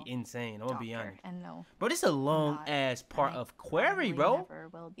actually insane. I'm gonna be honest. And no, bro, this is a long ass part of Quarry, bro. Never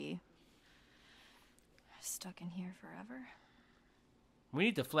will be stuck in here forever. We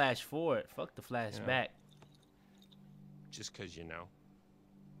need to flash forward. Fuck the flashback. Just because you know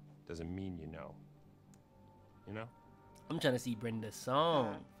doesn't mean you know. You know? I'm trying to see Brenda's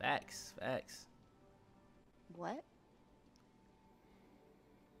song. Facts. Facts. What?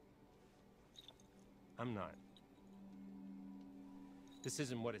 I'm not. This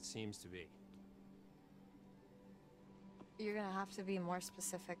isn't what it seems to be. You're gonna have to be more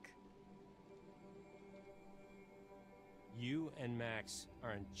specific. You and Max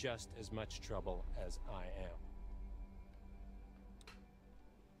are in just as much trouble as I am.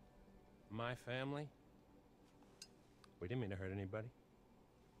 My family? We didn't mean to hurt anybody.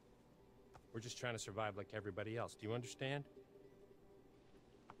 We're just trying to survive like everybody else. Do you understand?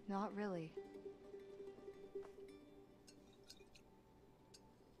 Not really.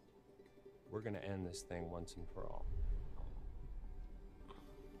 We're gonna end this thing once and for all.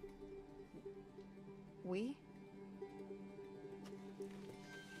 We?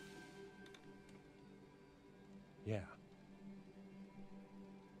 Yeah.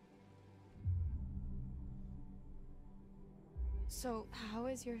 So, how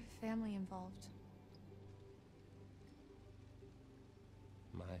is your family involved?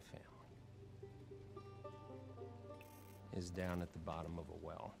 My family is down at the bottom of a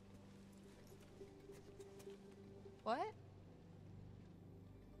well. What?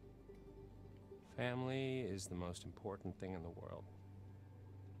 Family is the most important thing in the world.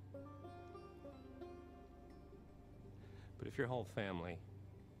 But if your whole family,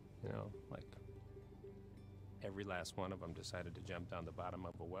 you know, like every last one of them decided to jump down the bottom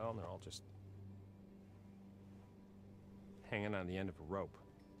of a well and they're all just hanging on the end of a rope,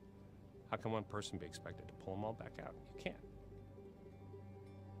 how can one person be expected to pull them all back out? You can't.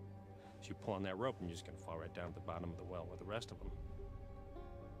 So you pull on that rope and you're just going to fall right down at the bottom of the well with the rest of them.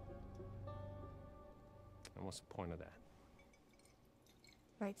 And what's the point of that?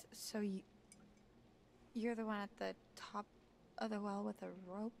 Right, so you're the one at the top of the well with a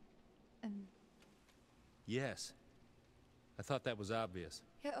rope and... Yes. I thought that was obvious.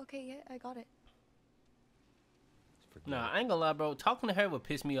 Yeah, okay, yeah, I got it. Nah, I ain't gonna lie, bro. Talking to her would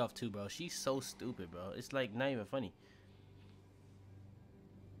piss me off too, bro. She's so stupid, bro. It's like not even funny.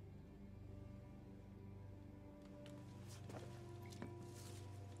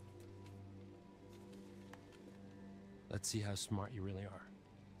 Let's see how smart you really are.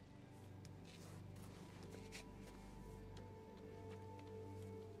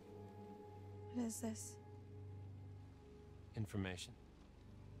 What is this? Information.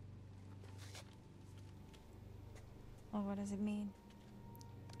 Well, what does it mean?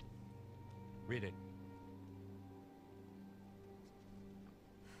 Read it.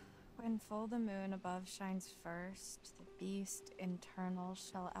 When full the moon above shines first, the beast internal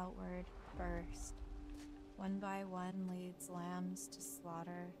shall outward burst. One by one leads lambs to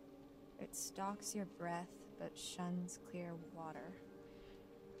slaughter. It stalks your breath, but shuns clear water.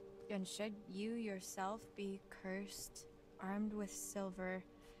 And should you yourself be cursed, armed with silver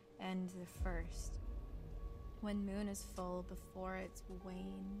and the first, when moon is full before its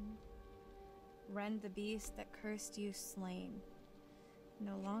wane, rend the beast that cursed you slain.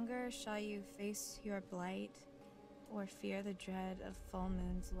 No longer shall you face your blight, or fear the dread of full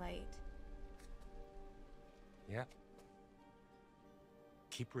moon's light. Yeah.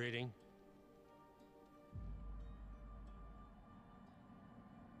 Keep reading.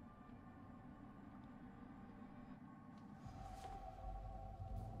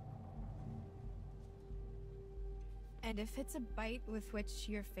 And if it's a bite with which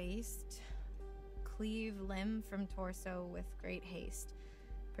you're faced, cleave limb from torso with great haste.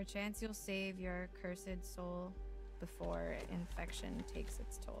 Perchance you'll save your cursed soul before infection takes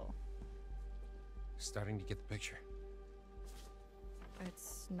its toll. Starting to get the picture.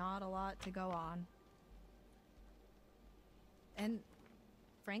 It's not a lot to go on. And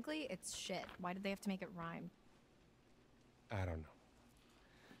frankly, it's shit. Why did they have to make it rhyme? I don't know.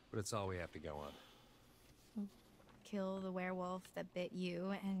 But it's all we have to go on. Kill the werewolf that bit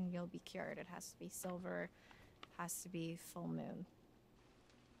you and you'll be cured. It has to be silver, has to be full moon.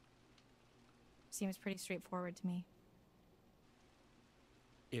 Seems pretty straightforward to me.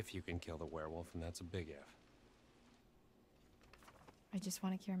 If you can kill the werewolf, and that's a big if. I just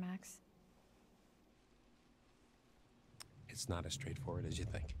want to cure Max. It's not as straightforward as you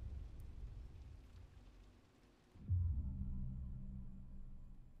think.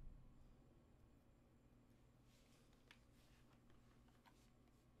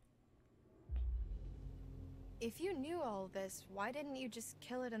 If you knew all this, why didn't you just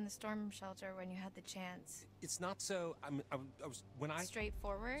kill it in the storm shelter when you had the chance? It's not so. I was when I.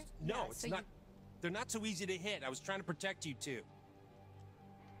 Straightforward? No, Yeah, it's so not. They're not so easy to hit. I was trying to protect you too.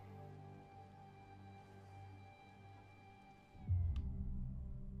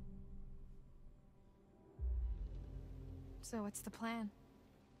 So what's the plan?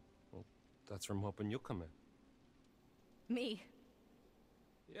 Well, that's where I'm hoping you'll come in. Me?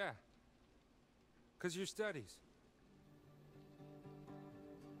 Yeah. 'Cause your studies.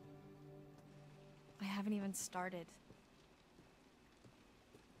 I haven't even started.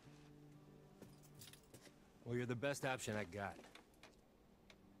 Well, you're the best option I got.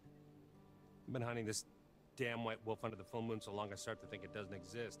 I've been hunting this damn white wolf under the full moon so long I start to think it doesn't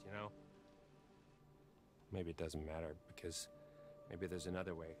exist, you know? Maybe it doesn't matter, because maybe there's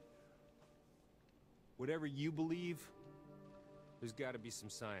another way. Whatever you believe, there's got to be some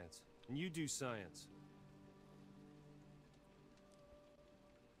science. And you do science.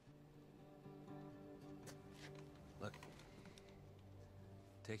 Look,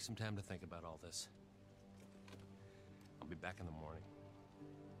 take some time to think about all this. I'll be back in the morning.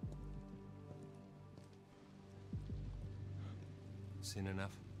 Seen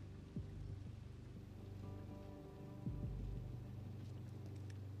enough?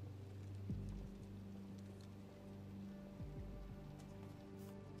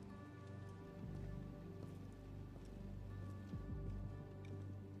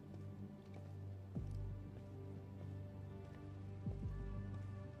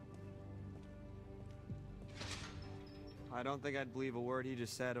 I don't think I'd believe a word he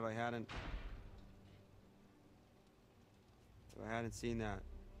just said if I hadn't seen that.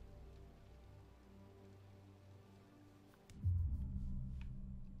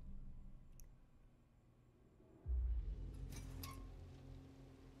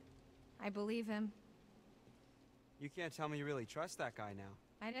 I believe him. You can't tell me you really trust that guy now.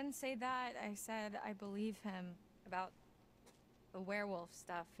 I didn't say that. I said I believe him about the werewolf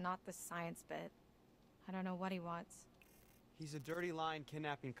stuff, not the science bit. I don't know what he wants. He's a dirty lying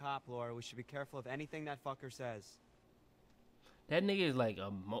kidnapping cop, Laura. We should be careful of anything that fucker says. That nigga is like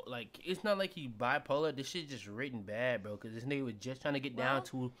it's not like he bipolar. This shit just written bad, bro. Cause this nigga was just trying to get down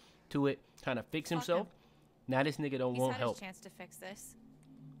to it, trying to fix himself. Now this nigga won't help. He's had his chance to fix this.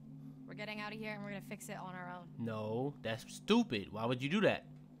 We're getting out of here and we're gonna fix it on our own. No, that's stupid. Why would you do that?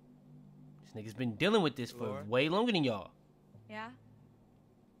 This nigga's been dealing with this for Laura? way longer than y'all. Yeah?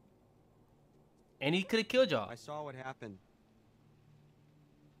 And he could have killed y'all. I saw what happened.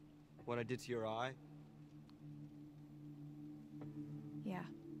 What I did to your eye. Yeah.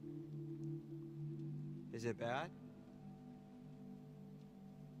 Is it bad?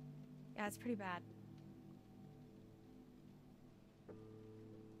 Yeah, it's pretty bad.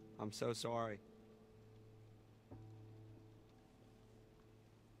 I'm so sorry.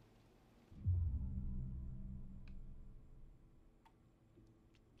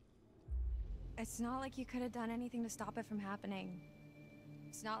 It's not like you could have done anything to stop it from happening.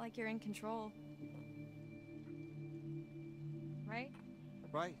 It's not like you're in control. Right?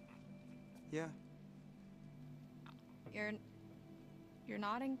 Right. Yeah. You're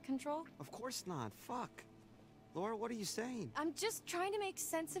not in control? Of course not. Fuck. Laura, what are you saying? I'm just trying to make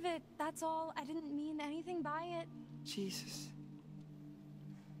sense of it. That's all. I didn't mean anything by it. Jesus.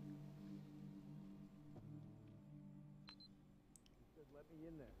 Let me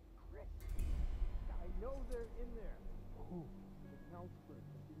in there. Chris, I know they're in there. Who? The counselor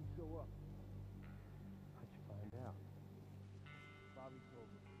didn't show up. How'd you find out? Bobby told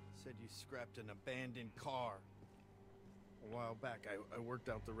me. Said you scrapped an abandoned car. A while back, I worked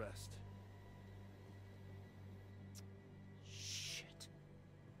out the rest. Shit.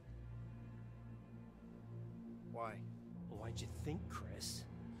 Why? Why'd you think, Chris?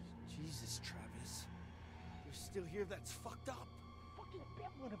 Jesus, Travis. You're still here? That's fucked up. Fucking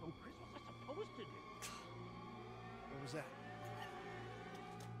bet one of them, Chris. What was I supposed to do? What was that?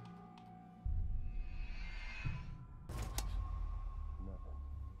 Nothing.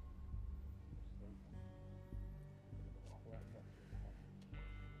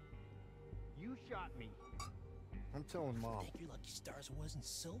 You shot me. I'm telling Mom. Thank your lucky stars it wasn't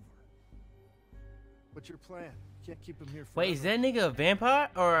silver. What's your plan? You can't keep him here forever. Wait, is that nigga a vampire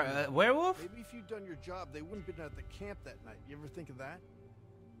or a werewolf? Maybe if you'd done your job, they wouldn't have been at the camp that night. You ever think of that?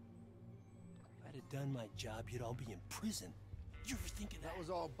 If I'd have done my job, you'd all be in prison. You ever think of that? That was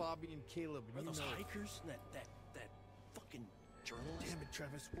all Bobby and Caleb. Are And those you know it. hikers? That fucking journalist? Damn it,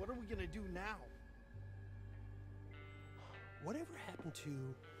 Travis. What are we gonna do now? Whatever happened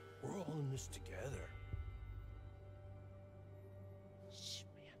to we're all in this together? Shh,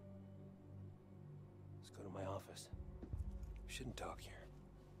 man. Let's go to my office. We shouldn't talk here.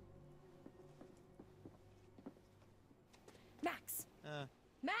 Max!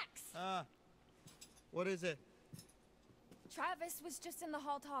 Max! What is it? Travis was just in the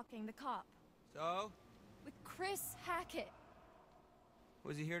hall talking, the cop. So? With Chris Hackett.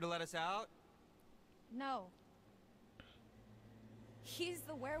 Was he here to let us out? No. He's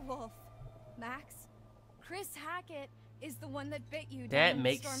the werewolf, Max. Chris Hackett is the one that bit you. That down in the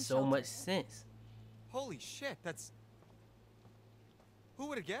makes storm so shelter. much sense. Holy shit, that's... Who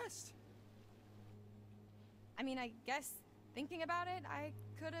would have guessed? I mean, I guess thinking about it, I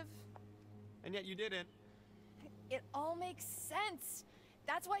could have... And yet you didn't. It all makes sense.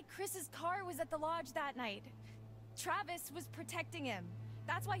 That's why Chris's car was at the lodge that night. Travis was protecting him.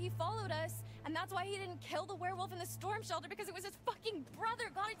 That's why he followed us, and that's why he didn't kill the werewolf in the storm shelter, because it was his fucking brother.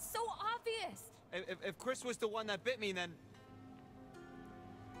 God, it's so obvious. If Chris was the one that bit me, then...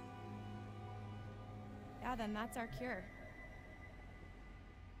 Yeah, then that's our cure.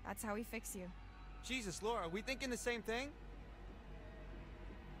 That's how we fix you. Jesus, Laura, are we thinking the same thing?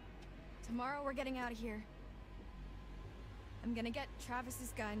 Tomorrow we're getting out of here. I'm gonna get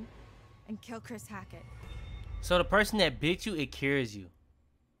Travis's gun and kill Chris Hackett. So the person that bit you, it cures you.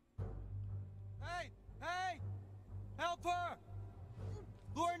 Hey! Hey! Help her!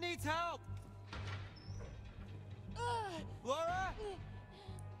 Laura needs help! Laura?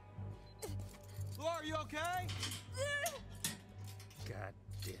 Laura, are you okay? God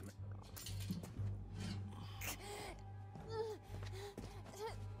damn it.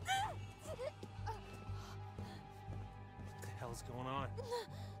 What the hell's going on?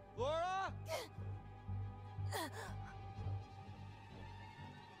 Laura?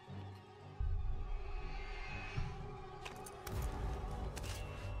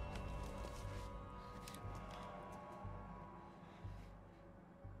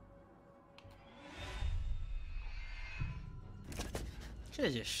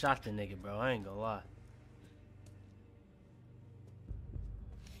 Should've just shot the nigga, bro. I ain't gonna lie.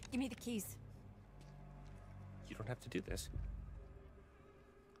 Give me the keys. You don't have to do this.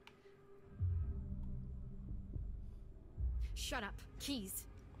 Shut up. Keys.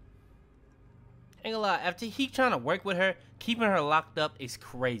 Ain't gonna lie. After he trying to work with her, keeping her locked up is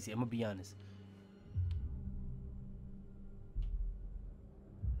crazy. I'm gonna be honest.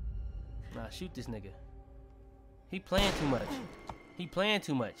 Nah, shoot this nigga. He playing too much. He playing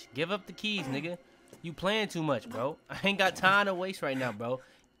too much. Give up the keys, nigga. You playing too much, bro. I ain't got time to waste right now, bro.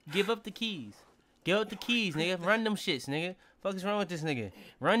 Give up the keys. Give up the keys, nigga. Run them shits, nigga. Fuck is wrong with this nigga?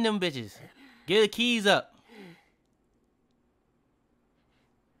 Run them bitches. Give the keys up.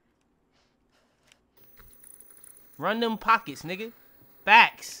 Run them pockets, nigga.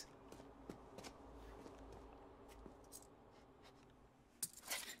 Facts.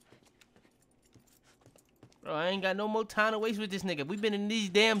 Bro, I ain't got no more time to waste with this nigga. We've been in these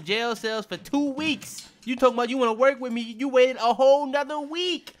damn jail cells for 2 weeks. You talking about you want to work with me? You waited a whole nother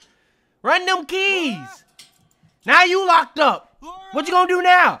week. Run them keys. Laura? Now you locked up. Laura? What you gonna do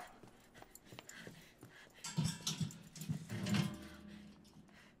now?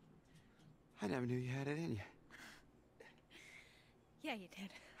 I never knew you had it in you. Yeah, you did.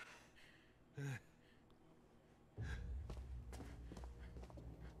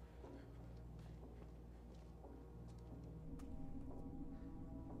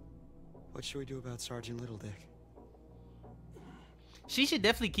 What should we do about Sergeant Littledick? She should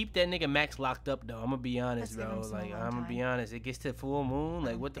definitely keep that nigga Max locked up, though. I'm gonna be honest, bro. Like, I'm gonna be honest. It gets to full moon.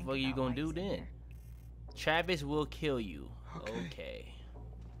 Like, what the fuck are you gonna do then? Travis will kill you. Okay.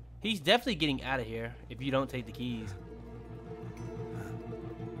 He's definitely getting out of here if you don't take the keys.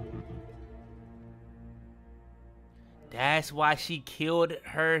 That's why she killed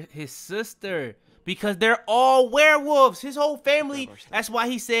his sister. Because they're all werewolves. His whole family. That's why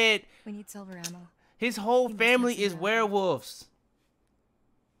he said. We need silver ammo. His whole family is werewolves.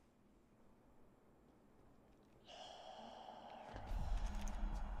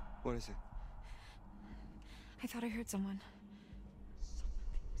 What is it? I thought I heard someone.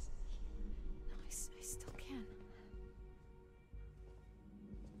 No, I still can.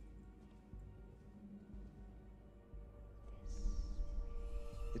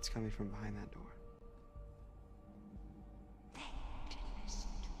 It's coming from behind that door.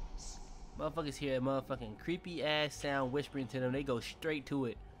 Motherfuckers hear a motherfucking creepy ass sound whispering to them. They go straight to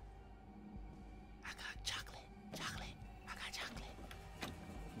it. I got chocolate. Chocolate. I got chocolate.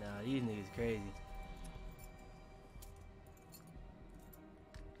 these niggas crazy.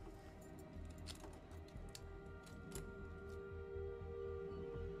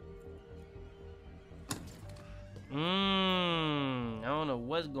 I don't know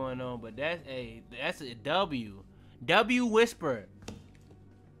what's going on, but that's a W. W Whisperer.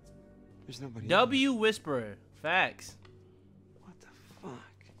 There's nobody. W Whisperer. Facts. What the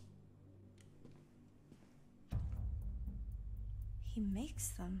fuck? He makes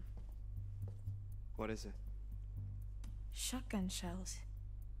them. What is it? Shotgun shells.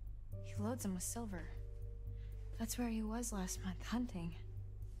 He loads them with silver. That's where he was last month, hunting.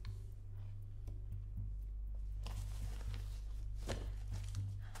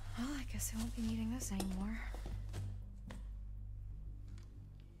 Well, I guess I won't be needing this anymore.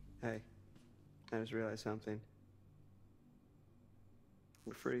 Hey, I just realized something.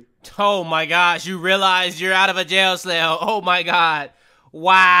 We're free. Oh my gosh, you realize you're out of a jail cell. Oh my god.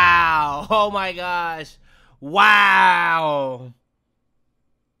 Wow. Oh my gosh. Wow.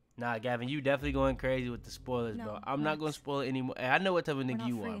 Nah, Gavin, you definitely going crazy with the spoilers, bro. I'm not going to spoil it anymore. I know what type of nigga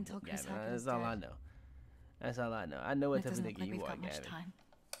you are, Gavin. That's all I know. That's all I know. I know what type of nigga you are, Gavin.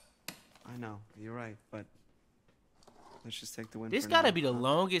 I know, you're right, but let's just take the win. This gotta be the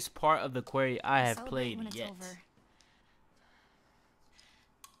longest part of the Quarry I have played yet.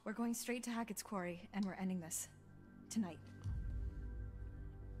 We're going straight to Hackett's Quarry, and we're ending this tonight.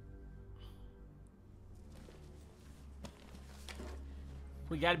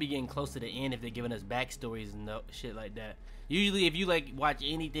 We gotta be getting close to the end if they're giving us backstories and shit like that. Usually, if you like watch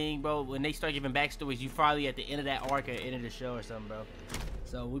anything, bro, when they start giving backstories, you probably at the end of that arc or end of the show or something, bro.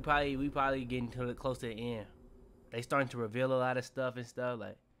 So we probably getting close to the end. They starting to reveal a lot of stuff and stuff.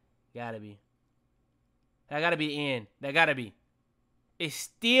 Like, gotta be. That gotta be the end. That gotta be. It's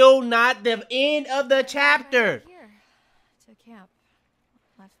still not the end of the chapter. Here, to camp.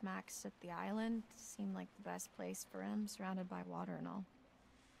 Left Max at the island. Seemed like the best place for him, surrounded by water and all.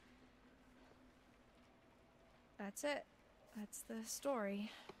 That's it. That's the story.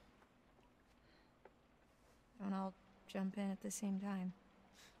 Don't all jump in at the same time.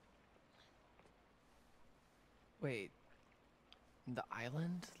 Wait, the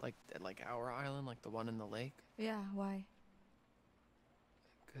island? Like our island? Like the one in the lake? Yeah, why?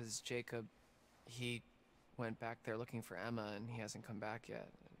 Because Jacob, he went back there looking for Emma and he hasn't come back yet.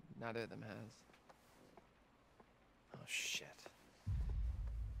 Neither of them has. Oh, shit.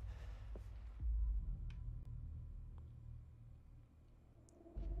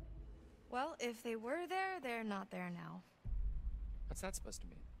 Well, if they were there, they're not there now. What's that supposed to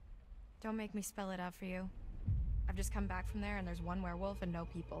mean? Don't make me spell it out for you. I've just come back from there and there's one werewolf and no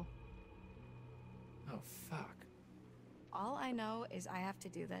people. Oh, fuck. All I know is I have to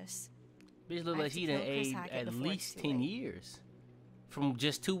do this. Bitch look like she done aged at least 10 years. From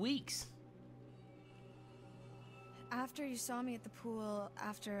just 2 weeks. After you saw me at the pool,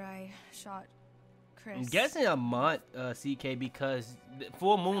 after I shot Chris. I'm guessing a month, CK, because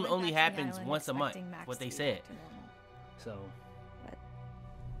full moon only happens once a month, what they said. So.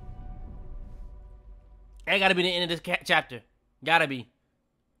 That gotta be the end of this chapter. Gotta be.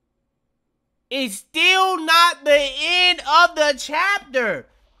 It's still not the end of the chapter.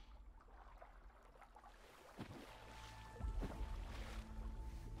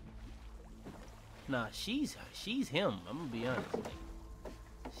 Nah, she's him. I'm gonna be honest. Like,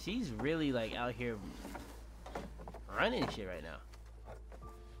 she's really like out here running shit right now.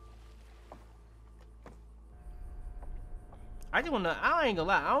 I just wanna. I ain't gonna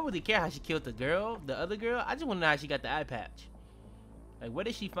lie. I don't really care how she killed the girl, the other girl. I just wanna know how she got the eye patch. Like, where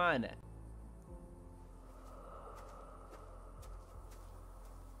did she find that?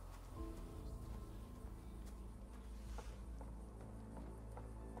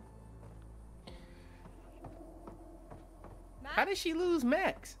 How did she lose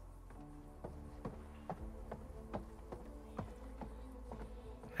Max?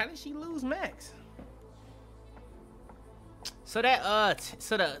 How did she lose Max? So that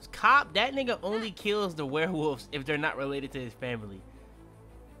so the cop, that nigga only kills the werewolves if they're not related to his family.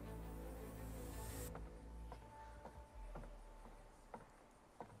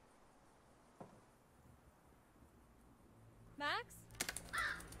 Max?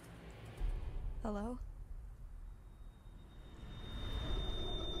 Hello?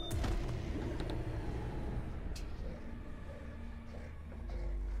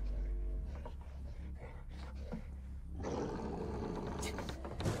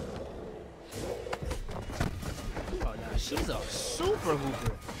 She's a super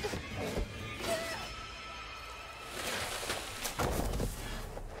hooper.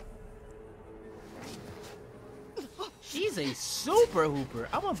 She's a super hooper.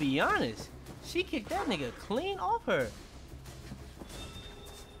 I'm gonna be honest. She kicked that nigga clean off her.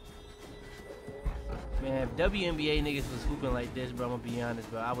 Man, if WNBA niggas was hooping like this, bro, I'm gonna be honest,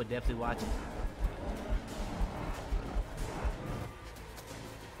 bro, I would definitely watch it.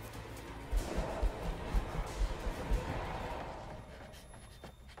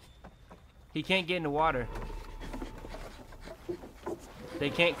 He can't get in the water. They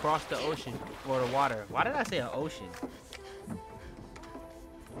can't cross the ocean or the water. Why did I say an ocean?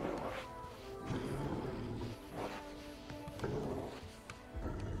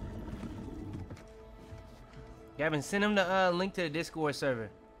 Gavin, send him the link to the Discord server.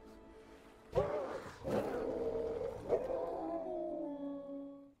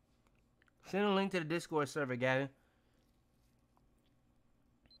 Send a link to the Discord server, Gavin.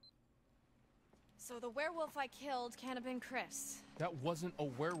 So the werewolf I killed can't have been Chris. That wasn't a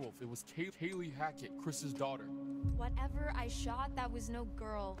werewolf. It was Kaylee Hackett, Chris's daughter. Whatever I shot, that was no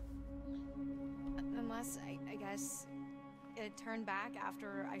girl. Unless, I guess, it turned back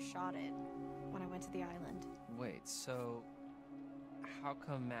after I shot it when I went to the island. Wait, so how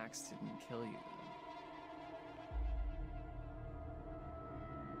come Max didn't kill you?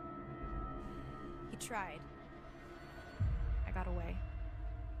 He tried. I got away.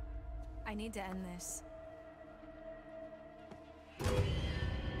 I need to end this.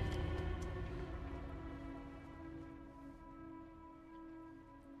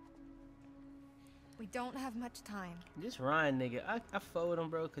 We don't have much time. This Ryan nigga, I followed him,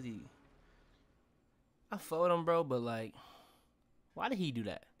 bro, cause I followed him, bro, but like, why did he do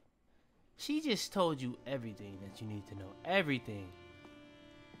that? She just told you everything that you need to know. Everything.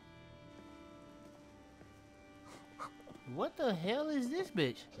 What the hell is this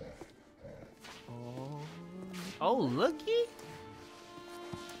bitch? Oh, looky.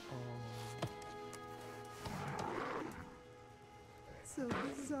 So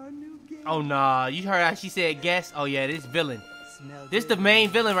this is our new game. Oh nah, you heard how she said guess? Oh yeah, this villain. Smell This good. the main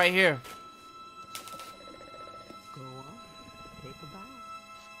villain right here. Go on. Paper bag.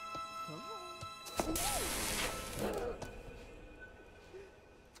 Go on.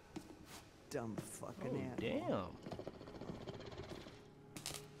 Dumb fucking animal. Damn.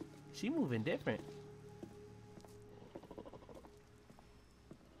 She moving different.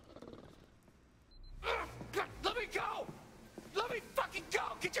 Let me go! Let me fucking go!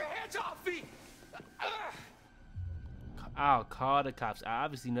 Get your hands off me! I'll call the cops. I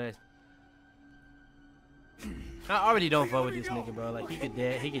obviously know that. I already don't fuck with this nigga, bro. Like, he could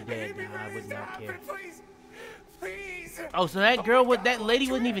dead, and I would not care. Please! Please! Oh, so that girl with that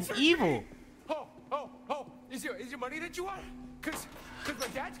lady wasn't even evil. Oh! Is your money that you want? Cause my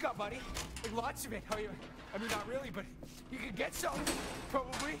dad's got money. Like lots of it. I mean, not really, but you can get some.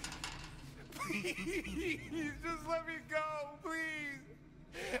 Probably. Please, just let me go, please.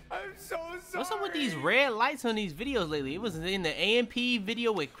 I'm so sorry. What's up with these red lights on these videos lately? It was in the AMP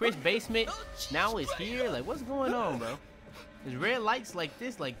video with Chris Basement. Now it's here. Like, what's going on, bro? Is red lights like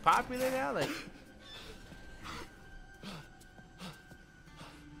this, like, popular now? Like,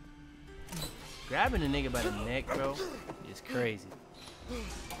 grabbing a nigga by the neck, bro, is crazy.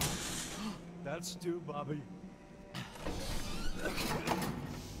 That's two, Bobby.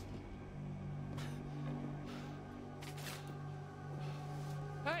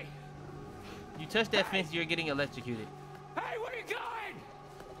 Hey! You touch that fence, you're getting electrocuted. Hey, where you going?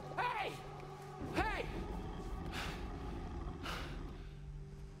 Hey! Hey!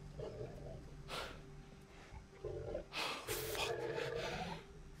 Fuck.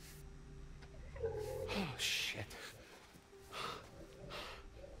 Oh, shit.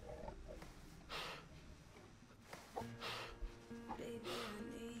 Baby, I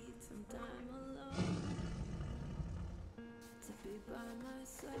need some time alone to be by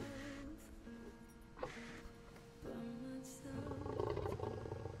myself.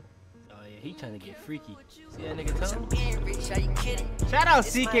 Oh yeah, he trying to get freaky. See that nigga tongue? Shout out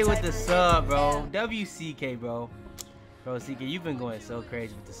CK with the sub, bro. WCK, bro. Bro, CK, you've been going so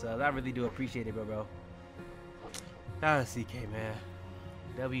crazy with the subs. I really do appreciate it, bro. Shout out CK, man.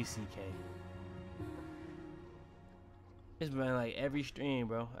 WCK. It's been like every stream,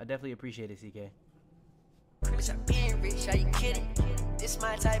 bro. I definitely appreciate it, CK.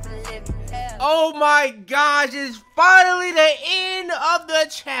 Oh my gosh, it's finally the end of the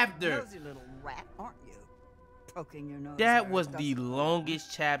chapter. Nosy little rat, aren't you? Poking your nose. That was the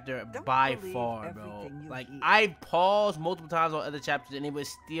longest chapter by far, bro. Like, I paused multiple times on other chapters and it was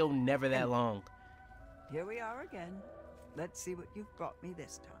still never that long. Here we are again. Let's see what you've brought me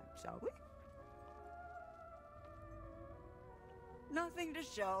this time, shall we? Nothing to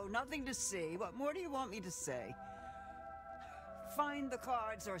show, nothing to see. What more do you want me to say? Find the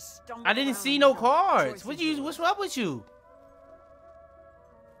cards or stumble I didn't around see no with the cards. choices What's up with you?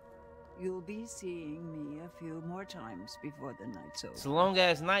 You'll be seeing me a few more times before the night's over. It's a long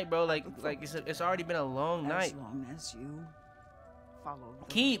ass night, bro. Like it's already been a long night. As long as you follow the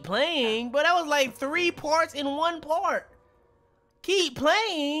Keep playing, but that was like 3 parts in 1 part. Keep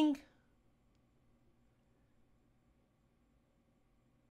playing.